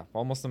 Yeah,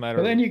 almost no matter.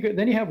 But then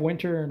you have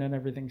winter, and then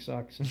everything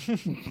sucks.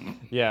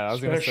 Yeah, I was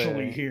gonna say,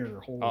 especially here.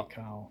 Holy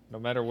cow! No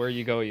matter where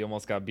you go, you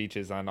almost got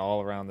beaches on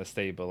all around the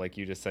state. But like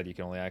you just said, you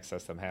can only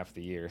access them half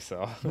the year.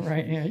 So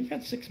right, yeah, you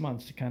got 6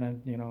 months to kind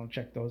of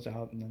check those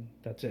out, and then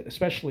that's it.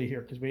 Especially here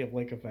because we have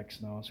lake effect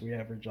snow, so we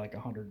average like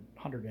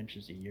 100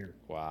 inches a year.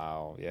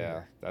 Wow,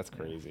 yeah, that's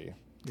crazy.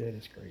 Yeah, it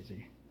is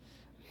crazy.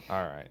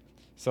 All right.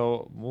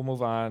 So we'll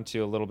move on to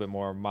a little bit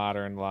more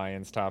modern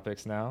Lions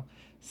topics now.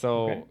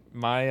 So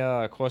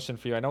my question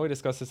for you, I know we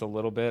discussed this a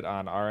little bit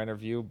on our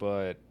interview,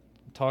 but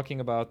talking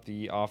about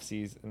the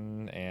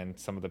offseason and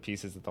some of the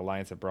pieces that the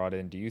Lions have brought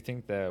in, do you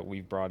think that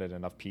we've brought in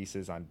enough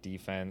pieces on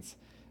defense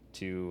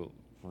to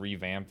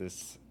revamp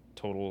this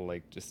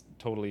just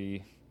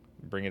totally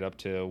bring it up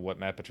to what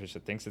Matt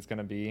Patricia thinks it's going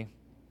to be?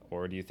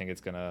 Or do you think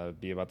it's going to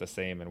be about the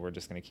same and we're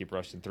just going to keep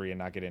rushing 3 and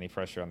not get any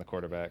pressure on the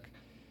quarterback?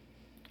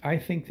 I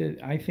think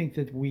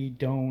that we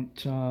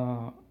don't.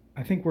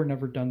 I think we're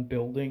never done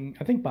building.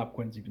 I think Bob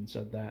Quinn's even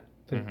said that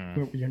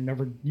you're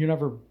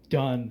never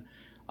done.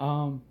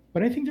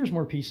 But I think there's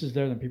more pieces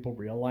there than people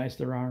realize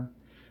there are.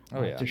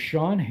 Oh yeah.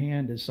 Deshaun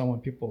Hand is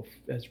someone people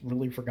has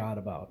really forgot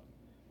about,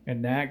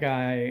 and that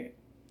guy,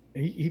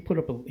 he put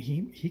up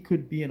he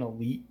could be an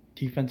elite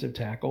defensive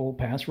tackle,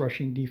 pass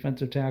rushing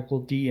defensive tackle,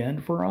 D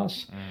end for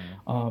us.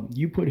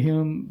 You put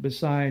him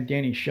beside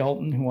Danny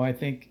Shelton, who I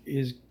think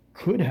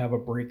could have a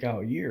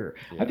breakout year.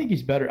 Yeah. I think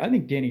he's better. I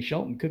think Danny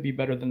Shelton could be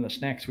better than the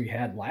snacks we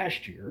had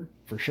last year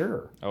for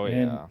sure. Oh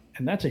yeah.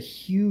 And that's a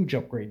huge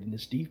upgrade in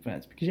this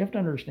defense because you have to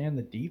understand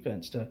the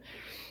defense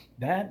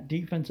that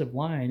defensive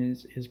line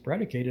is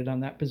predicated on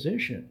that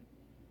position.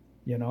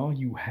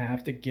 You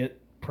have to get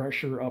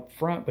pressure up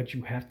front, but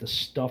you have to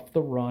stuff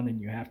the run and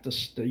you have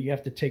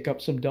to take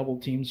up some double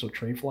teams so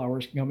Trey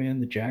Flowers can come in,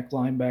 the jack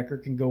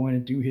linebacker can go in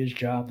and do his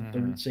job, the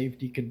third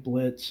safety can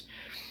blitz.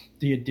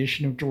 The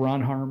addition of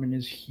Duron Harmon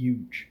is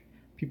huge.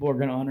 People are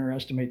going to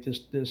underestimate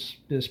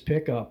this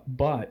pickup,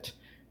 but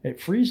it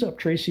frees up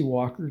Tracy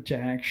Walker to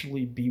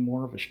actually be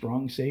more of a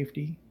strong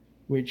safety,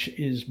 which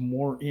is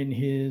more in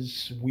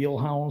his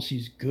wheelhouse.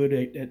 He's good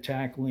at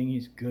tackling.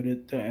 He's good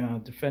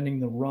at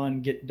defending the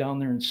run, getting down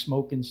there and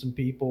smoking some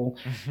people.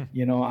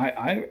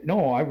 I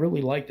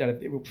really like that.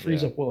 It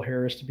frees up Will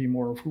Harris to be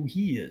more of who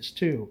he is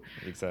too.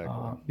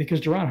 Exactly. Because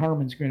Duron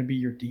Harmon's going to be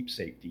your deep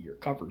safety, your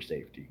cover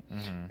safety,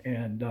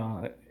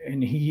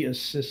 and he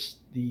assists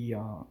the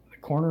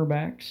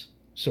cornerbacks.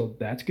 So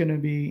that's going to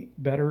be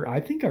better.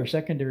 I think our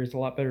secondary is a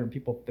lot better than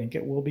people think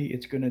it will be.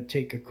 It's going to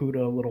take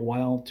Okudah a little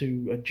while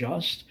to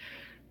adjust,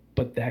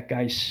 but that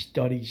guy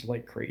studies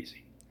like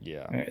crazy.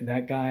 Yeah.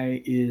 That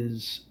guy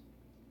is,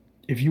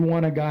 if you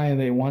want a guy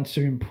that wants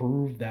to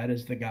improve, that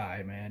is the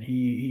guy, man.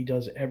 He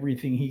does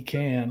everything he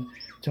can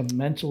to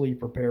mentally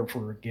prepare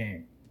for a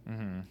game.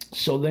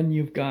 So then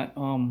you've got,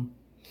 on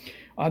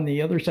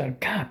the other side,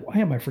 God, why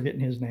am I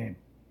forgetting his name?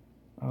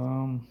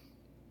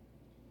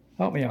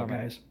 Help me out,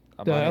 guys.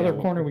 The other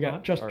corner, we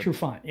got Justin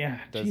Trufant. Yeah,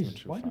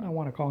 Jesus, why did I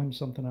want to call him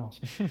something else?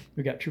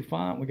 We got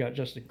Trufant, we got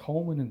Justin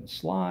Coleman in the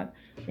slot,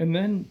 and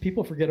then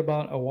people forget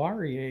about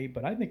Awarie,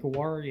 but I think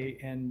Awarie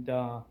and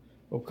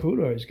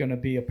Okudah is going to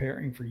be a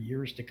pairing for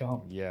years to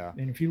come. Yeah.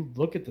 And if you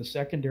look at the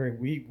secondary,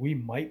 we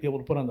might be able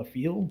to put on the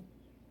field.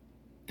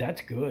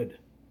 That's good,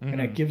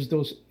 and it gives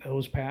those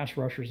pass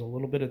rushers a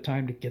little bit of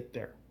time to get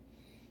there.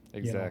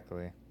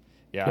 Exactly.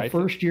 Yeah, The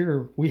first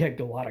year, we had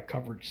a lot of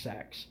coverage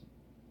sacks.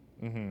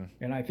 Mm-hmm.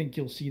 And I think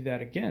you'll see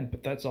that again,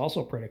 but that's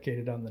also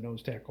predicated on the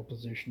nose tackle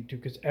position too,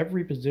 because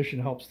every position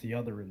helps the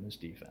other in this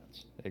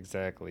defense.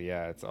 Exactly.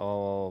 Yeah, it's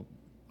all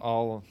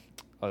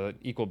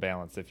equal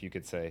balance, if you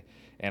could say.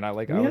 And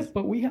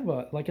But we have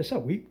like I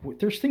said,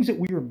 there's things that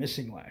we were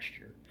missing last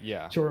year.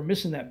 Yeah. So we're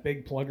missing that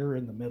big plugger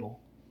in the middle,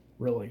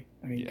 really.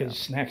 I mean, because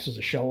Snacks is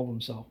a shell of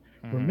himself.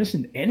 We're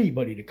missing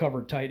anybody to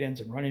cover tight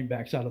ends and running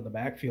backs out of the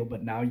backfield,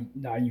 but now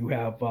you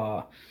have.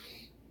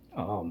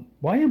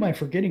 Why am I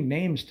forgetting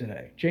names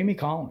today? Jamie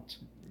Collins.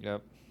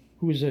 Yep.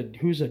 Who's a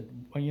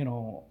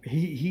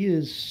he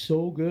is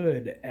so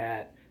good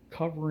at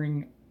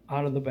covering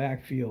out of the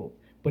backfield,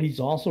 but he's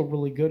also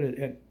really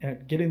good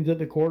at getting to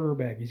the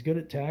quarterback. He's good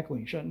at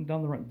tackling, shutting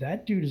down the run.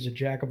 That dude is a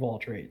jack of all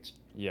trades.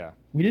 Yeah.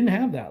 We didn't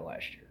have that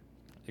last year.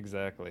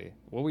 Exactly.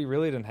 What we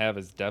really didn't have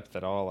is depth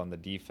at all on the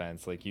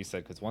defense, like you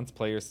said, because once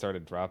players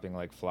started dropping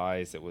like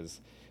flies,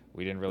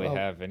 we didn't really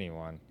have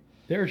anyone.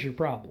 There's your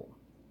problem.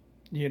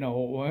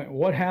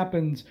 What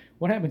happens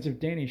if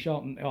Danny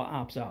Shelton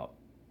opts out?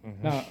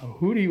 Mm-hmm. Now,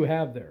 who do you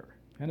have there?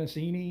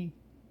 Penasini?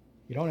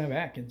 You don't have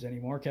Atkins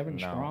anymore. Kevin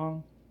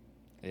Strong?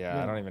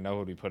 Yeah, I don't even know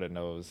who we put at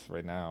nose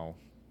right now.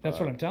 That's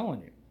what I'm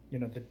telling you.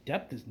 The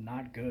depth is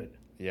not good.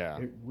 Yeah.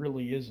 It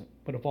really isn't.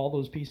 But if all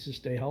those pieces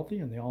stay healthy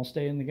and they all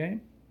stay in the game,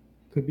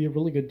 could be a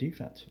really good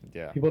defense.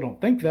 Yeah. People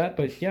don't think that,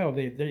 but yeah,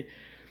 they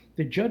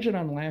judge it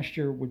on last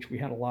year, which we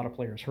had a lot of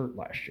players hurt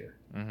last year.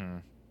 Mm-hmm.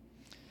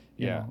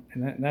 Yeah.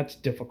 And that's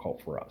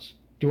difficult for us.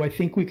 Do I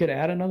think we could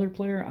add another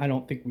player? I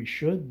don't think we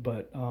should,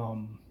 but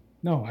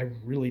no, I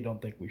really don't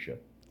think we should.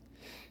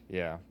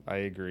 Yeah, I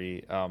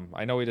agree.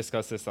 I know we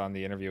discussed this on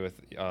the interview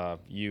with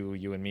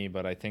you and me,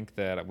 but I think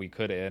that we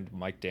could add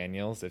Mike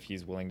Daniels if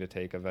he's willing to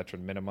take a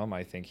veteran minimum.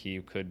 I think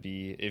he could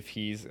be, if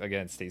he's,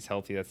 again, stays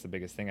healthy, that's the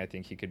biggest thing. I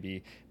think he could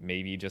be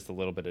maybe just a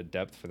little bit of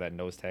depth for that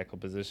nose tackle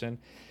position.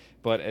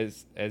 But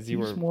as you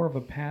were... He's more of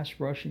a pass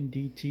rushing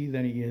DT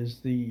than he is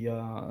the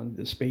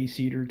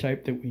space eater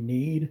type that we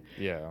need.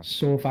 Yeah.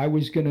 So if I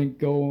was going to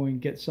go and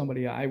get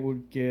somebody, I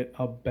would get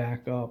a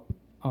backup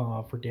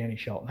for Danny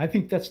Shelton. I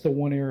think that's the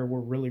one area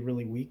we're really,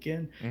 really weak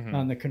in. Mm-hmm.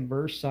 On the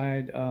converse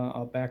side,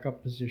 a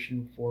backup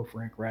position for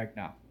Frank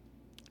Ragnow.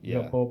 You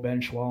Yeah. got Bo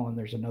Benchwell, and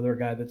there's another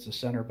guy that's a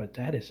center, but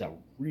that is a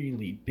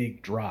really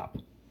big drop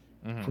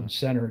from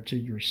center to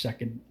your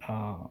second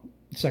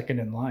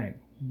in line.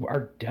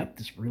 Our depth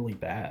is really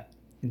bad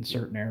in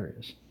certain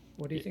areas.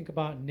 What do you think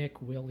about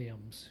Nick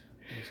Williams?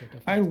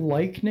 I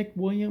like Nick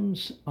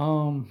Williams.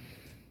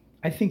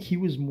 I think he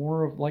was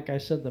more of, like I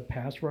said, the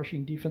pass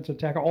rushing defensive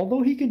tackle,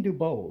 although he can do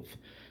both.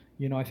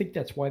 I think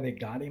that's why they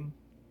got him.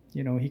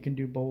 He can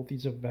do both.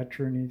 He's a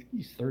veteran.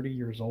 He's 30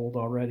 years old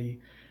already.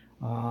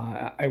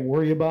 I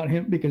worry about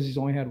him because he's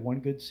only had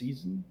one good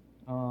season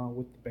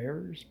with the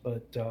Bears,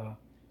 but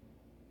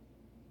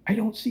I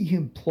don't see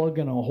him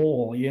plugging a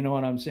hole. You know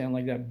what I'm saying?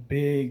 Like that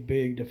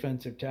big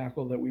defensive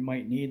tackle that we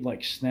might need,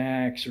 like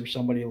Snacks or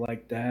somebody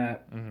like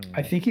that. Mm-hmm.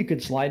 I think he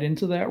could slide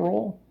into that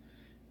role.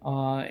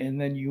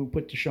 And then you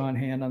put Deshaun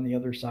Hand on the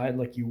other side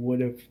like you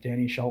would if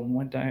Danny Shelton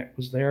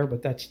was there.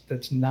 But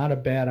that's not a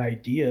bad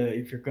idea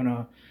if you're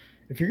gonna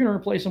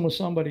replace him with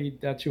somebody.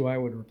 That's who I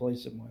would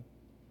replace him with.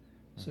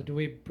 So do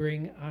we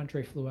bring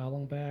Andre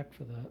Fluellen back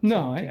for the?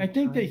 No, I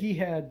think that he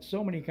had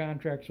so many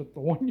contracts with the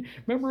one.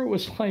 Remember, it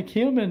was like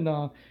him and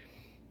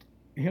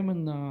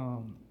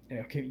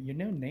okay,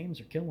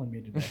 names are killing me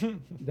today.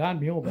 Don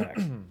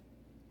Muhlbach.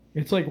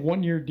 It's like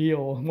 1 year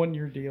deal. With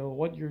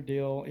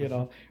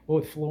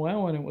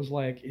Fluellen, it was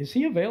like, is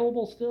he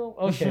available still?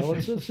 Okay,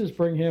 let's just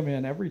bring him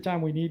in. Every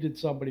time we needed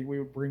somebody, we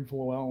would bring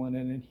Fluellen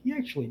in, and he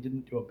actually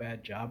didn't do a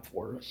bad job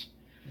for us.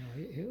 No,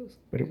 he was.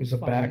 But it was a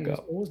backup. He was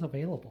always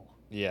available.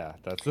 Yeah,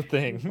 that's the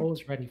thing. He was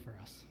always ready for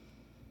us.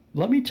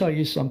 Let me tell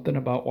you something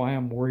about why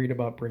I'm worried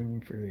about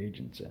bringing free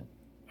agents in.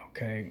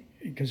 Okay,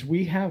 because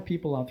we have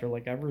people out there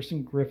like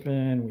Everson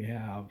Griffin. We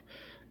have.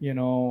 A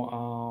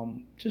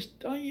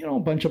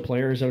bunch of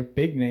players that are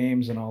big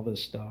names and all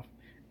this stuff.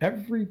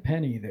 Every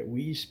penny that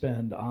we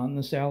spend on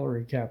the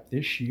salary cap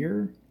this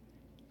year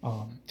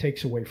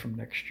takes away from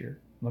next year.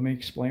 Let me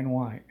explain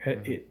why.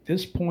 At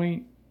this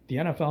point, the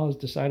NFL has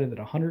decided that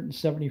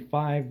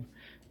 $175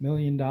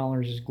 million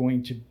is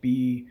going to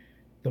be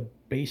the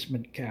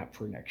basement cap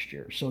for next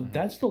year. So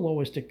that's the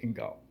lowest it can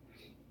go.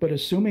 But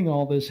assuming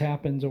all this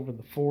happens over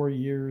the 4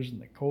 years and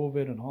the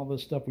COVID and all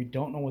this stuff, we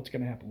don't know what's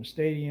going to happen with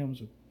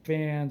stadiums, with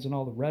fans and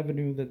all the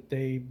revenue that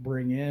they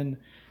bring in.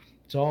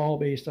 It's all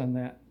based on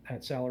that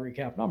salary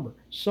cap number.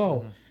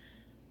 So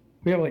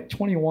we have like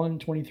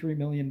 $23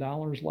 million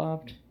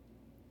left.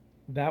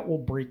 That will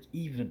break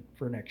even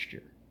for next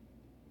year.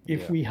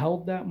 If we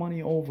held that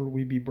money over,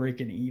 we'd be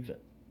breaking even.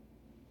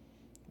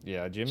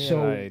 Yeah, Jimmy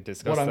and I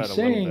discussed that a little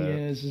bit. What I'm saying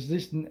is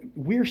this: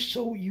 we're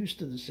so used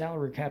to the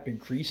salary cap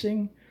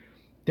increasing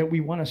that we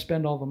want to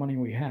spend all the money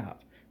we have.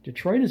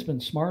 Detroit has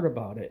been smart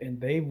about it, and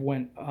they've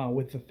went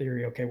with the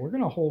theory, okay, we're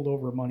going to hold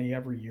over money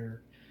every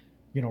year,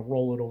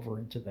 roll it over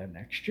into the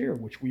next year,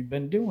 which we've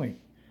been doing.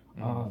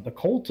 The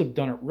Colts have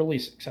done it really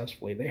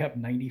successfully. They have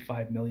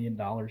 $95 million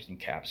in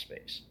cap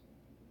space.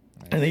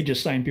 Nice. And they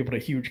just sign people to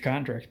huge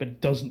contracts, but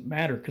it doesn't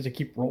matter because they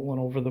keep rolling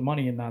over the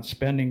money and not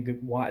spending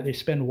good. They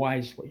spend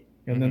wisely,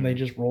 and then they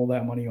just roll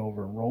that money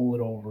over and roll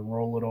it over and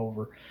roll it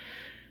over.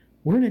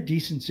 We're in a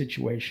decent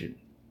situation.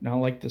 Now,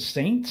 like the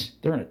Saints,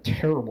 they're in a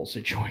terrible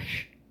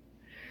situation.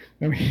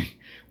 I mean,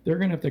 they're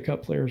going to have to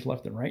cut players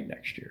left and right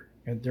next year.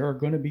 And there are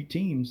going to be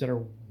teams that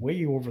are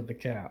way over the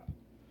cap,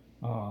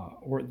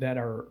 or that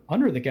are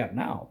under the cap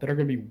now, that are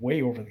going to be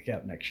way over the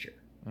cap next year.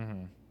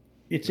 Mm-hmm.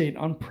 It's an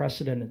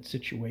unprecedented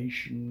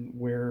situation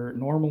where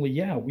normally,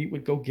 we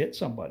would go get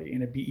somebody,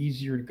 and it'd be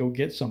easier to go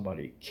get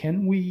somebody.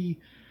 Can we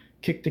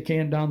kick the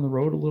can down the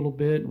road a little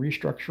bit,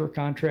 restructure a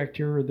contract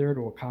here or there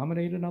to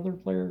accommodate another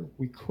player?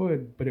 We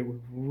could, but it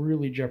would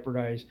really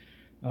jeopardize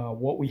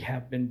what we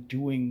have been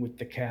doing with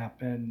the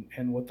cap and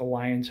what the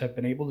Lions have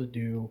been able to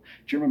do.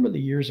 Do you remember the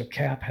years of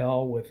cap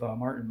hell with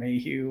Martin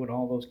Mayhew and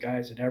all those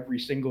guys? And every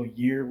single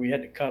year we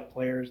had to cut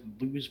players and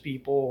lose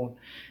people,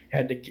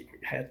 and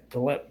had to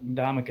let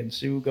Ndamukong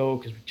Suh go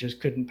because we just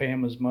couldn't pay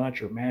him as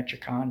much or match a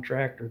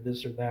contract or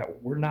this or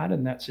that. We're not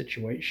in that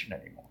situation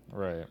anymore.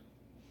 Right.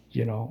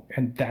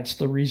 And that's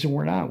the reason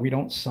we're not. We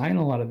don't sign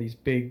a lot of these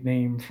big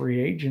name free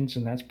agents,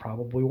 and that's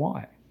probably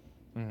why.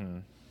 Mm-hmm.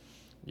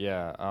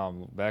 Yeah,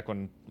 back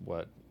when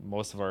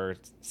most of our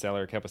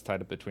salary cap was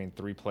tied up between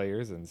 3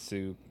 players, and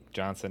Suh,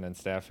 Johnson, and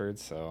Stafford.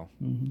 So,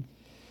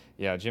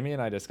 yeah, Jimmy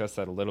and I discussed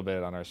that a little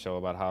bit on our show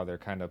about how they're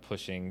kind of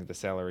pushing the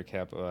salary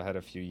cap ahead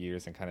a few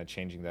years and kind of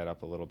changing that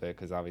up a little bit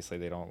because obviously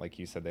they don't, like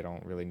you said, they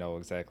don't really know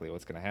exactly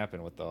what's going to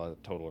happen with the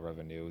total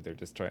revenue. They're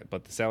just trying,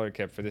 but the salary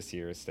cap for this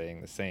year is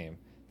staying the same.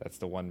 That's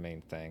the one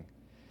main thing.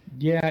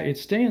 Yeah,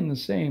 it's staying the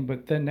same,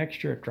 but then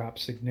next year it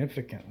drops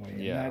significantly.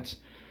 And that's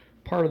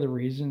part of the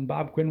reason.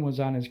 Bob Quinn was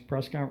on his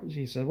press conference.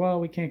 He said, well,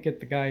 we can't get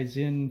the guys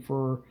in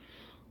for,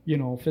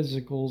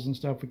 physicals and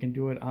stuff. We can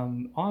do it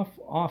on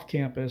off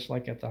campus,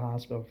 like at the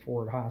hospital,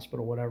 Ford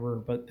Hospital, whatever,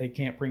 but they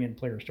can't bring in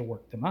players to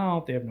work them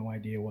out. They have no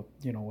idea what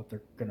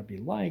they're going to be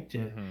like.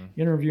 To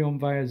interview them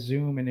via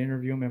Zoom and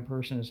interview them in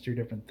person is 2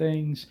 different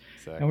things.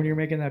 Exactly. And when you're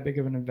making that big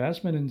of an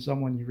investment in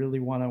someone, you really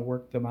want to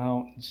work them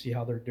out and see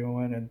how they're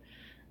doing, and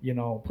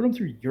put them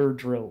through your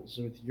drills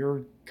with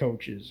your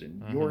coaches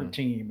and your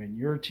team and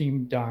your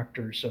team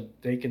doctors so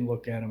they can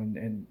look at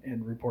them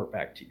and report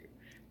back to you.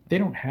 They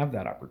don't have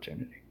that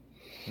opportunity.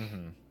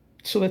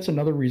 So that's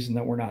another reason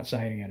that we're not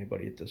signing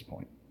anybody at this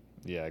point.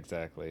 Yeah,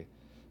 exactly.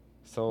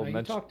 So you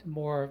talk to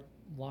more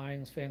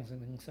Lions fans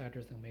and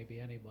insiders than maybe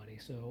anybody.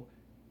 So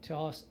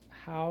tell us,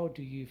 how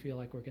do you feel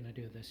like we're going to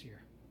do this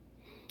year?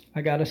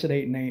 I got us at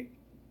 8-8,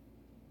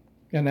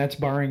 and that's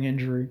barring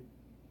injury.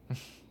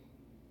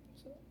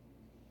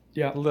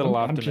 Yeah, a little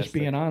optimistic. I'm just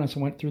being honest. I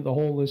went through the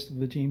whole list of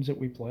the teams that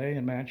we play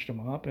and matched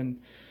them up,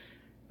 and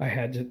I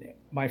had to.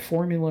 My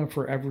formula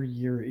for every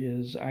year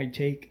is I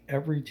take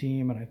every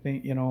team and I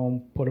think,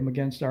 put them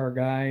against our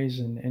guys,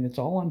 and it's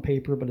all on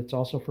paper, but it's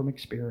also from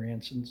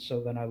experience. And so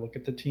then I look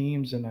at the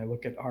teams and I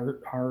look at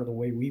our the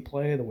way we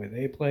play, the way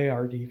they play,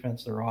 our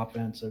defense, their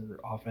offense,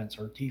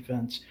 our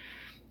defense,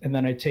 and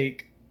then they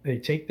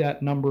take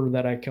that number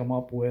that I come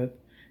up with,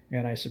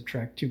 and I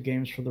subtract 2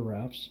 games for the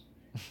refs.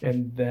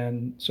 And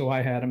then, so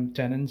I had them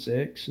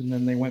 10-6, and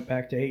then they went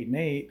back to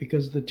 8-8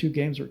 because the 2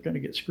 games were going to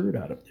get screwed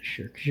out of this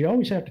year. Because you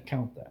always have to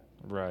count that.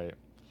 Right.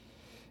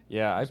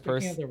 Yeah,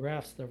 Speaking of the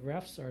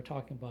refs are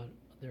talking about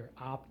their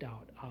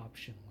opt-out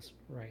options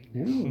right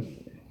now.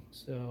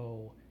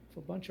 So if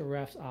a bunch of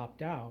refs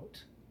opt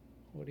out,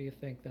 what do you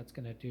think that's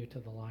going to do to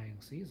the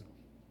Lions season?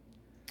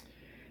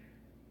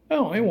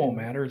 Oh, it won't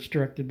matter. It's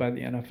directed by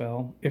the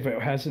NFL. If it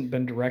hasn't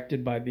been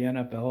directed by the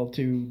NFL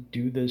to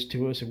do this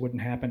to us, it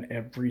wouldn't happen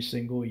every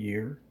single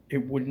year.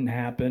 It wouldn't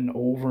happen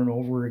over and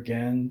over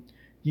again.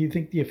 Do you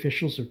think the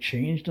officials have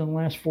changed in the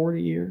last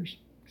 40 years?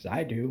 Because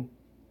I do.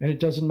 And it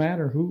doesn't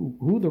matter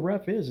who the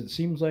ref is. It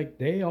seems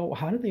like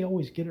how do they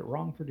always get it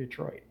wrong for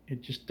Detroit?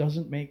 It just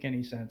doesn't make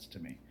any sense to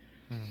me.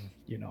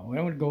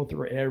 I would go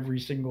through every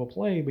single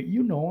play, but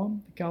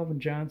them, the Calvin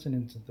Johnson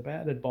incident, the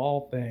batted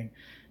ball thing,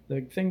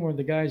 the thing where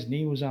the guy's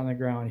knee was on the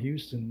ground,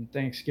 Houston,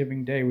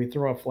 Thanksgiving Day, we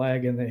throw a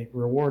flag and they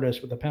reward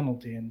us with a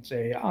penalty and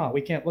say,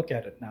 we can't look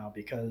at it now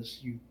because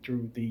you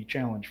threw the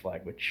challenge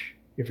flag, which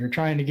if you're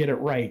trying to get it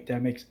right,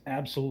 that makes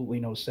absolutely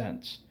no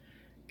sense.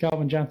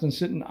 Calvin Johnson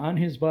sitting on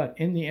his butt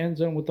in the end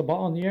zone with the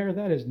ball in the air,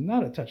 that is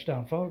not a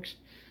touchdown, folks.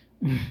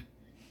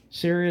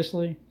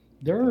 Seriously,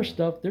 there's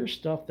stuff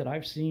that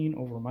I've seen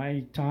over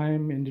my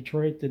time in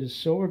Detroit that is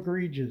so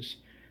egregious.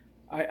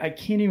 I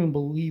can't even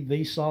believe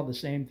they saw the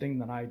same thing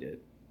that I did.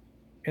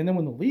 And then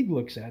when the league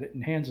looks at it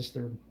and hands us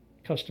their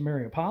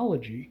customary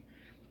apology,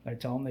 I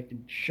tell them they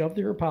can shove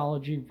their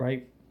apology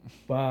right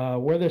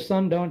where the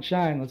sun don't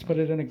shine. Let's put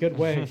it in a good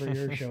way for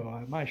your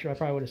show. My show, I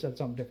probably would have said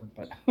something different,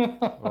 but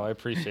well, I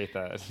appreciate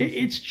that.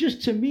 It's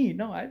just, to me,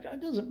 no,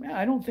 it doesn't matter.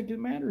 I don't think it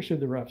matters who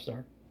the refs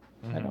are.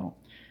 I don't.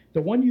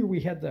 The one year we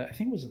had I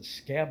think it was the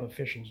scab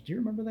officials. Do you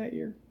remember that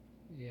year?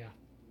 Yeah.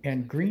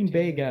 and Green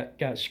Bay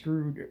got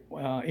screwed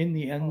in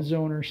the end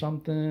zone or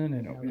something,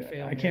 and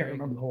I can't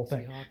remember the whole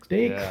thing.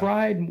 They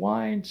cried and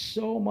whined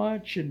so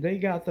much, and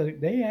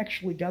they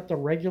actually got the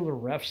regular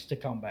refs to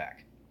come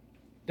back.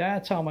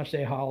 That's how much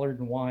they hollered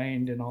and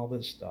whined and all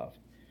this stuff,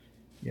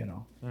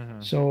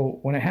 So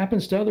when it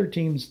happens to other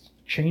teams,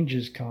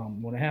 changes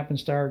come. When it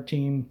happens to our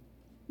team,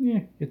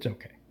 it's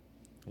okay.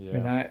 Yeah.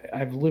 And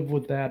I've lived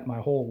with that my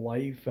whole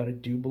life. I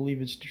do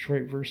believe it's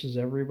Detroit versus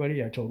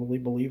everybody. I totally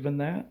believe in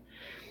that.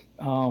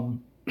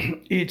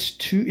 It's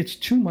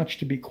too much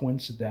to be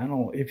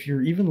coincidental if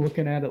you're even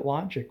looking at it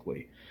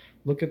logically.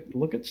 Look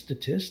at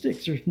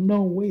statistics. There's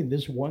no way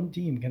this one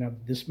team can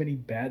have this many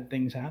bad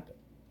things happen.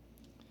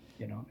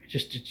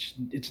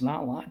 It's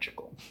not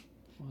logical.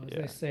 Well, as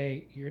they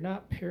say, you're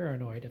not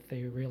paranoid if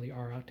they really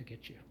are out to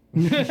get you.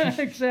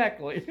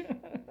 Exactly.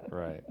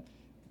 Right.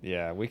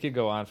 Yeah, we could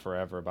go on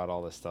forever about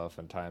all this stuff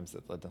and times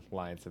that the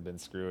Lions have been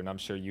screwed. And I'm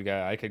sure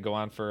I could go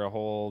on for a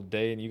whole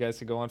day, and you guys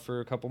could go on for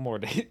a couple more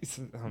days.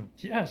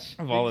 Yes,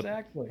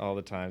 exactly. All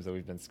the times that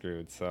we've been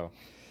screwed. So,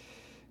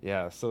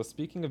 yeah. So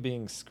speaking of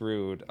being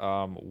screwed,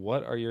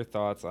 what are your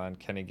thoughts on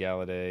Kenny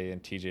Galladay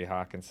and T.J.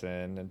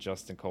 Hawkinson and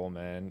Justin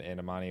Coleman and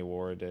Amani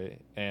Ward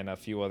and a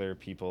few other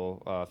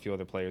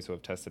players who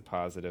have tested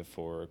positive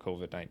for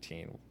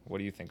COVID-19? What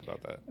do you think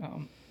about that?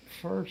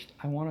 First,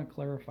 I want to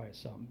clarify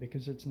something,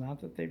 because it's not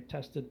that they've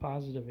tested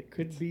positive. It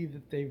could be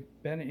that they've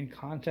been in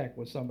contact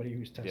with somebody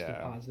who's tested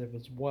positive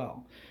as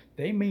well.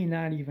 They may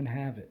not even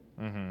have it,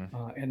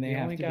 and they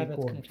have to be quarantined. The only guy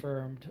that's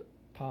confirmed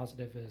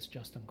positive is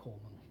Justin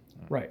Coleman.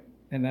 Right,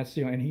 and that's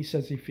and he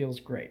says he feels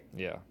great.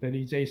 Yeah, that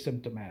he's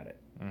asymptomatic.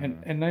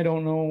 And I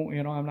don't know,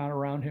 I'm not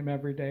around him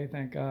every day,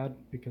 thank God,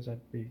 because I'm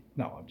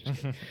just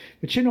kidding.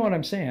 But you know what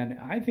I'm saying?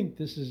 I think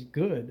this is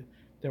good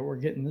that we're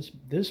getting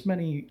this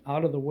many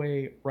out of the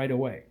way right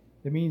away.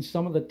 That means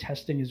some of the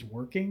testing is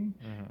working.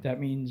 That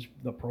means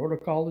the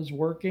protocol is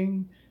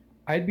working.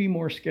 I'd be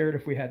more scared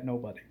if we had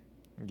nobody.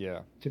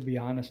 Yeah. To be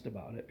honest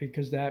about it,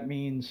 because that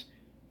means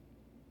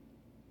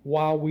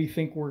while we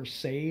think we're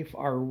safe,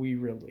 are we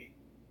really?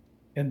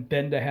 And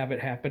then to have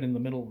it happen in the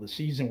middle of the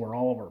season where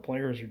all of our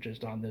players are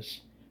just on this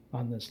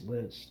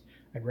list.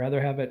 I'd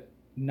rather have it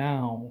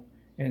now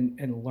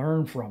and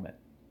learn from it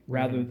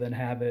rather than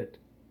have it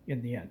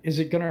in the end. Is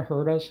it going to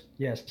hurt us?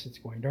 Yes, it's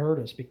going to hurt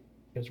us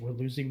because we're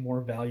losing more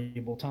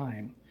valuable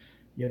time.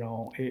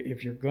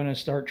 If you're going to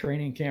start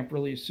training camp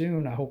really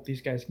soon, I hope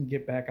these guys can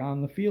get back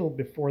on the field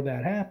before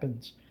that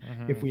happens.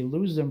 If we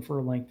lose them for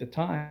a length of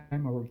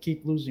time, or we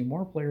keep losing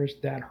more players,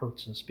 that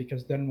hurts us,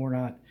 because then we're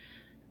not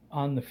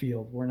on the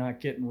field. We're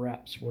not getting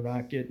reps. We're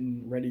not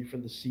getting ready for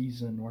the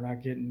season. We're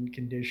not getting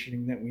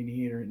conditioning that we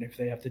need. And if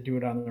they have to do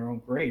it on their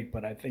own, great.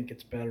 But I think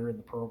it's better in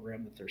the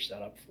program that they're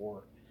set up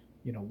for,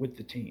 with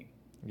the team.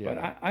 Yeah. But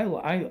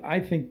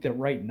I think that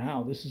right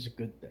now this is a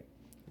good thing.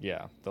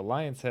 Yeah, the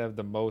Lions have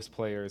the most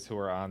players who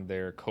are on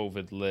their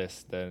COVID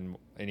list than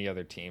any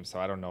other team. So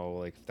I don't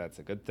know if that's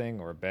a good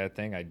thing or a bad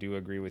thing. I do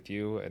agree with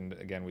you. And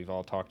again, we've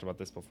all talked about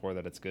this before,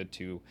 that it's good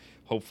to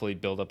hopefully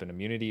build up an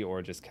immunity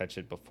or just catch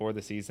it before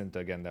the season.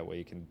 Again, that way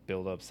you can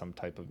build up some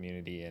type of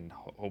immunity, and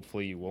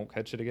hopefully you won't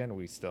catch it again.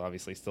 We still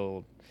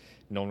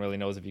no one really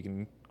knows if you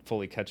can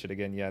fully catch it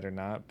again yet or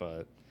not.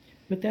 But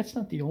that's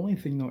not the only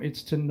thing, though.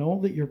 It's to know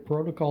that your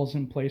protocols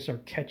in place are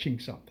catching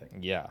something.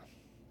 Yeah.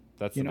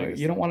 That's you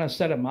don't want to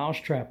set a mouse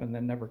trap and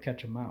then never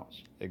catch a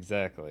mouse.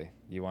 Exactly.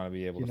 You want to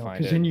be able to find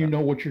it. Because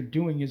then what you're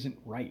doing isn't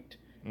right.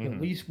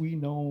 At least we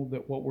know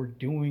that what we're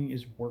doing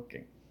is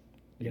working.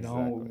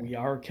 We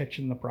are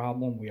catching the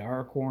problem. We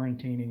are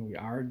quarantining. We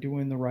are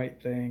doing the right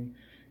thing.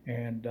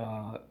 And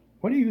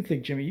what do you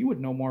think, Jimmy? You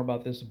would know more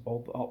about this than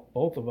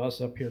both of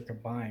us up here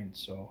combined.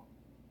 So.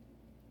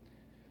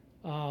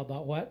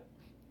 About what?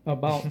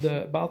 About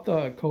the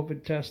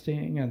COVID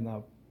testing and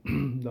the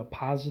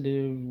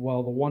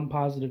one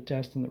positive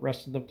test and the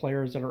rest of the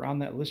players that are on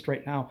that list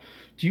right now.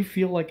 Do you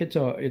feel like it's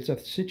a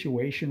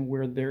situation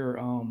where they're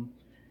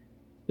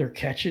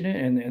catching it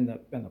and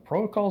the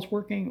protocol's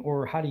working,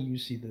 or how do you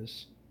see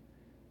this?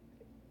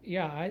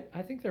 Yeah,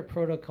 I think their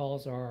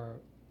protocols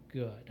are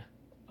good.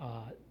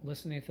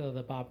 Listening to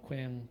the Bob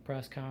Quinn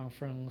press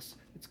conference,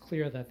 it's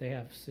clear that they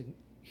have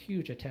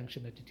huge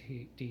attention to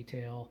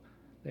detail.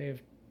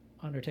 They've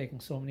undertaking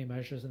so many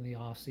measures in the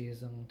off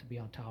season to be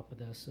on top of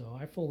this. So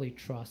I fully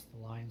trust the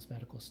Lions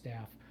medical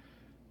staff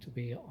to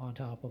be on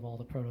top of all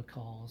the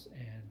protocols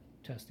and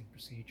testing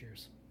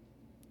procedures.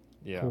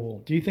 Yeah.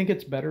 Cool. Do you think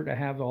it's better to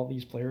have all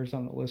these players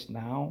on the list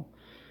now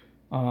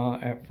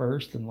at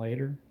first than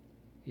later?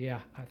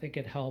 Yeah, I think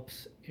it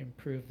helps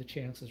improve the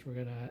chances we're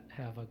going to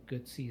have a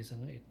good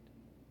season. It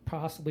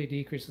possibly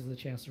decreases the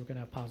chances we're going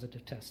to have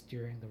positive tests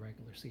during the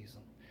regular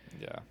season.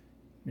 Yeah.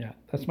 Yeah,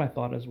 that's my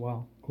thought as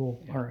well. Cool.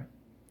 Yeah.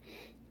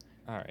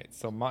 All right.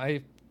 So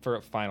my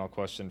final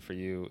question for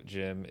you,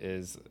 Jim,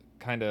 is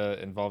kind of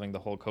involving the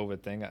whole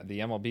COVID thing, the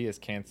MLB has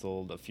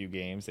canceled a few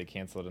games. They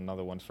canceled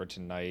another one for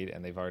tonight,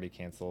 and they've already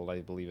canceled,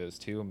 I believe it was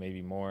 2,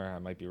 maybe more. I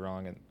might be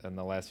wrong in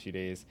the last few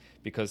days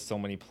because so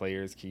many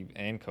players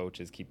and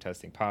coaches keep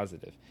testing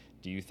positive.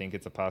 Do you think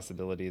it's a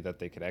possibility that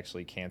they could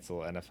actually cancel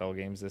NFL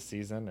games this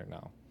season or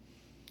no?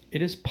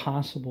 It is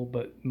possible,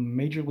 but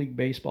Major League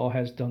Baseball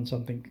has done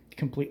something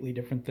completely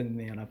different than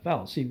the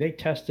NFL. See, they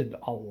tested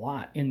a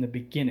lot in the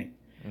beginning,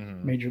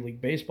 Major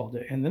League Baseball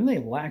did, and then they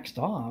laxed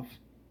off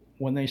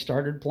when they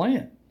started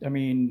playing. I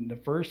mean, the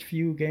first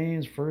few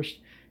games,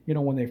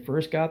 when they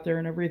first got there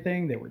and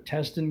everything, they were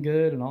testing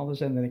good and all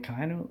this, and then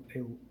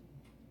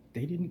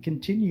they didn't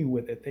continue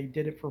with it. They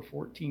did it for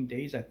 14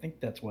 days. I think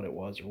that's what it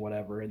was or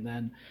whatever. And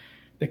then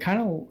they kind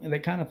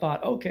of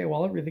thought, okay,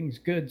 well, everything's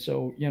good,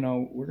 so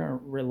we're going to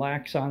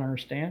relax on our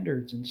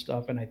standards and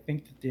stuff. And I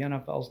think that the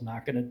NFL's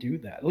not going to do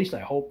that. At least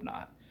I hope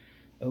not.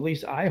 At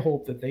least I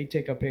hope that they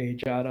take a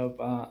page out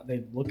of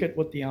they look at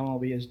what the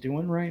MLB is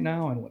doing right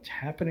now and what's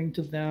happening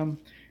to them,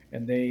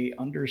 and they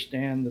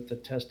understand that the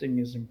testing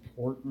is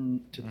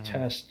important to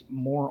test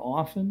more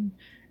often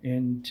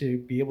and to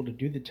be able to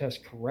do the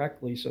test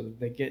correctly so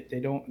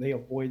that they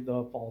avoid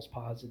the false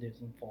positives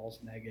and false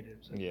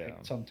negatives that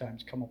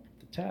sometimes come up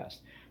with the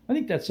test. I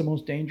think that's the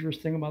most dangerous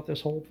thing about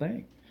this whole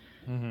thing.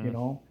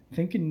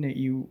 Thinking that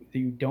you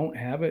don't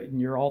have it and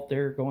you're out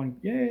there going,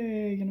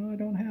 yay, I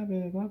don't have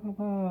it, blah, blah,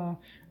 blah.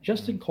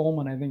 Justin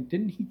Coleman, I think,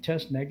 didn't he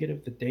test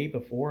negative the day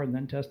before and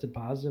then tested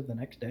positive the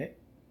next day?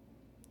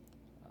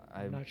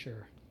 I'm not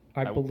sure.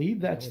 I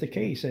believe that's the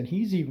case, and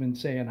he's even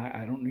saying,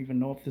 I don't even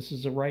know if this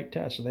is the right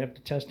test, so they have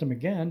to test him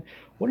again.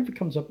 What if it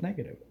comes up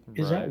negative?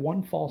 Is that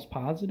one false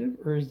positive,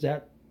 or is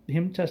that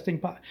him testing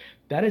positive?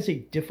 That is a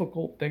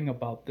difficult thing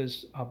about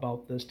this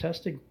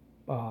testing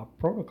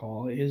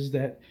protocol, is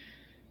that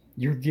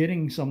you're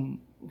getting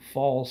some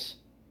false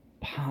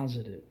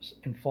positives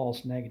and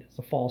false negatives.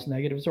 The false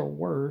negatives are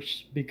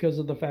worse because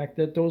of the fact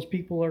that those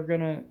people are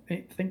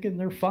thinking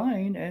they're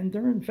fine and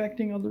they're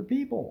infecting other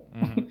people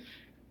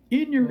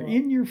in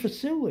your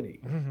facility.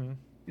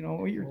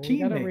 Your teammates.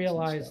 You got to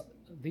realize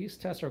these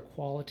tests are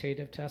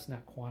qualitative tests,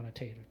 not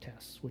quantitative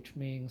tests, which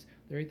means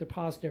they're either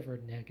positive or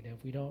negative.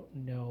 We don't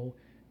know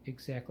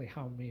exactly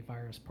how many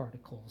virus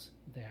particles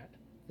that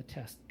the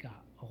test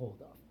got a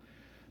hold of.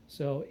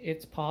 So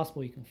it's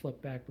possible you can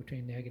flip back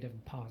between negative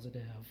and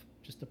positive,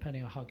 just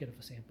depending on how good of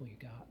a sample you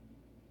got.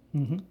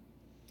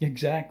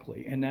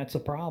 Exactly, and that's a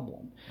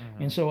problem.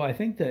 And so I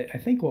think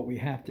what we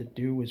have to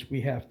do is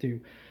we have to.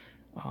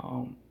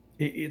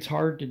 It's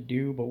hard to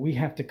do, but we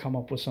have to come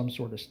up with some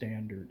sort of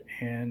standard,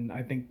 and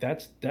I think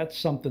that's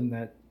something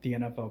that the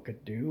NFL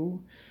could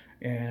do,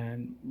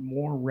 and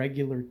more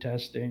regular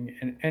testing,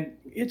 and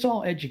it's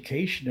all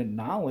education and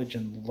knowledge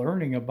and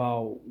learning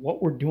about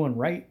what we're doing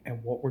right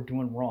and what we're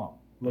doing wrong.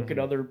 Look at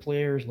other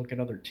players, look at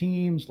other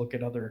teams, look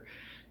at other,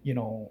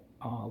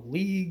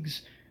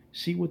 leagues,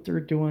 see what they're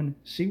doing,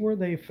 see where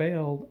they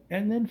failed,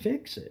 and then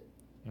fix it.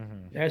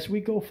 As we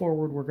go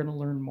forward, we're going to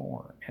learn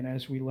more. And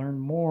as we learn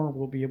more,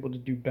 we'll be able to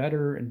do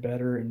better and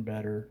better and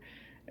better.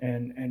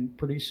 And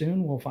pretty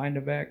soon we'll find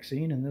a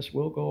vaccine, and this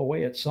will go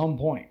away at some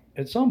point.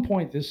 At some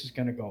point, this is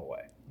going to go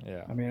away.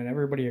 Yeah. I mean,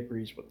 everybody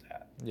agrees with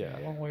that. Yeah.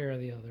 One way or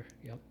the other.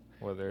 Yep.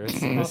 Whether it's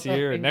this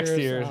year or next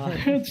year.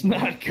 It's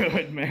not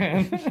good,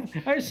 man.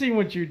 I see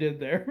what you did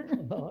there.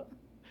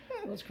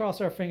 Let's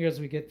cross our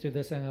fingers we get through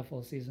this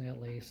NFL season at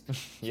least.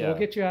 So we'll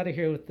get you out of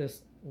here with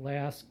this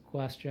last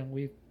question.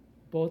 We've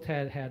both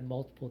had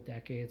multiple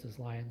decades as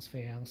Lions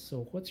fans.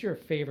 So what's your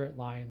favorite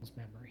Lions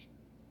memory?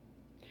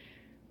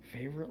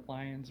 Favorite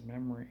Lions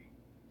memory?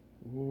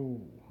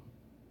 Ooh.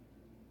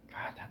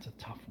 God, that's a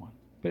tough one.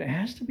 But it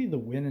has to be the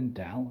win in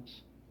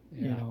Dallas.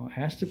 Yeah. It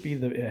has to be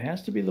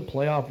the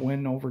playoff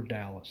win over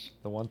Dallas.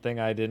 The one thing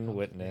I didn't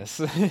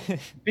witness.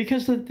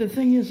 Because the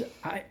thing is,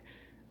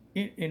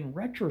 in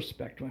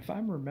retrospect, if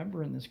I'm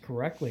remembering this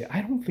correctly,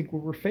 I don't think we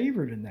were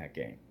favored in that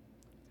game.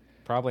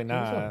 Probably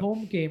not. It was a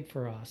home game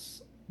for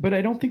us. But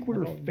I don't think we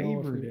were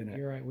favored in it.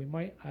 You're right. We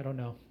might. I don't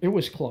know. It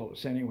was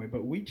close anyway,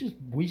 but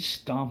we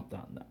stomped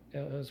on them.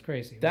 It was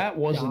crazy. That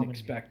wasn't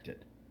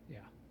expected. Yeah.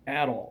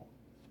 At all.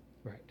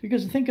 Right.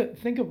 Because think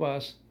of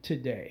us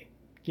today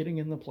getting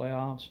in the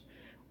playoffs.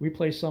 We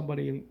play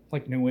somebody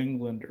like New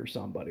England or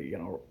somebody,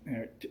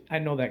 I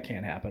know that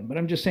can't happen, but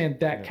I'm just saying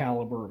that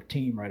caliber of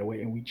team right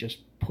away, and we just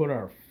put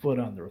our foot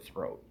on their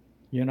throat,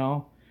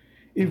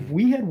 If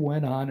we had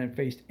went on and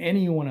faced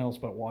anyone else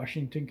but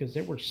Washington, because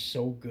they were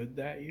so good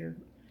that year,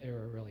 they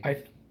were really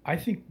good. I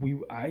think we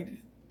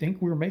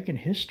were making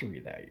history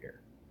that year.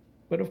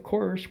 But of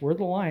course, we're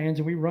the Lions,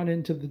 and we run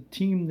into the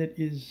team that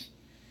is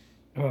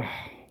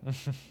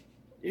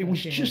it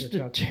was just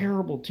a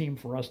terrible team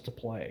for us to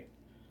play.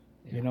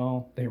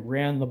 Yeah. They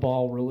ran the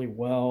ball really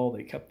well.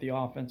 They kept the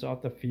offense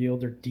off the field.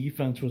 Their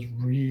defense was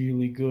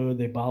really good.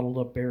 They bottled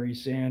up Barry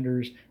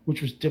Sanders,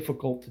 which was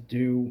difficult to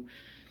do.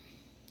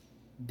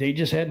 They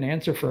just had an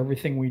answer for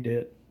everything we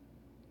did.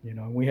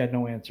 We had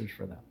no answers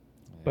for them.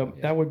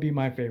 But that would be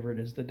my favorite,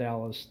 is the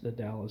Dallas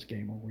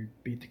game where we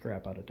beat the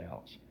crap out of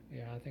Dallas.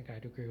 Yeah, I think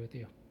I'd agree with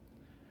you.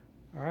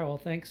 All right. Well,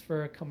 thanks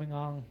for coming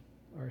on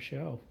our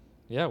show.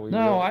 Yeah, we No,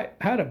 really- I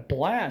had a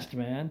blast,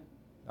 man.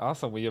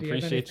 awesome. We Do you have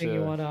appreciate anything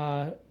you want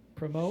to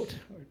promote?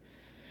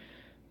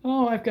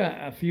 Oh, I've got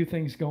a few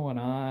things going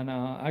on.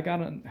 I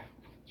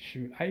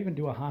even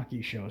do a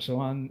hockey show.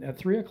 So at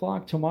 3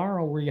 o'clock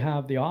tomorrow, we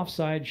have the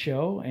Offside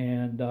Show,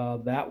 and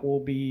that will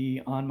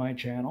be on my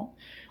channel.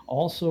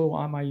 Also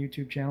on my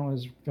YouTube channel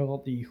is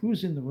called the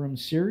Who's in the Room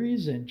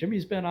series, and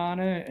Jimmy's been on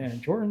it,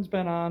 and Jordan's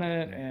been on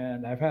it,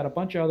 and I've had a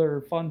bunch of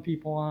other fun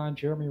people on,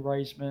 Jeremy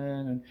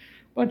Reisman, and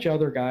a bunch of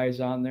other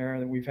guys on there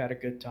that we've had a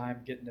good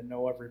time getting to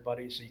know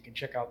everybody. So you can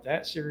check out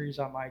that series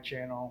on my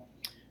channel.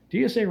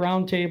 DSA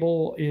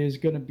Roundtable is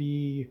going to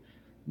be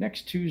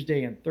next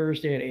Tuesday and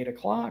Thursday at 8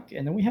 o'clock.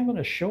 And then we have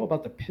a show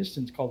about the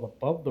Pistons called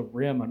Above the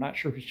Rim. I'm not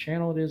sure whose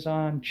channel it is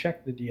on.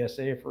 Check the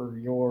DSA for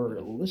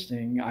your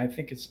listening. I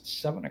think it's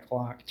 7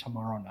 o'clock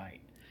tomorrow night.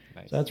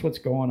 Nice. So that's what's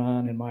going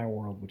on in my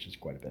world, which is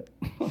quite a bit.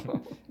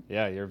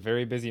 Yeah, you're a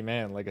very busy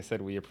man. Like I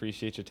said, we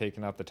appreciate you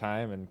taking out the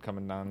time and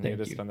coming down here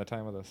Thank to you. spend the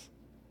time with us.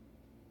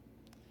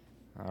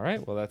 All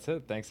right, well, that's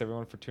it. Thanks,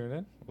 everyone, for tuning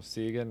in. We'll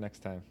see you again next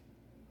time.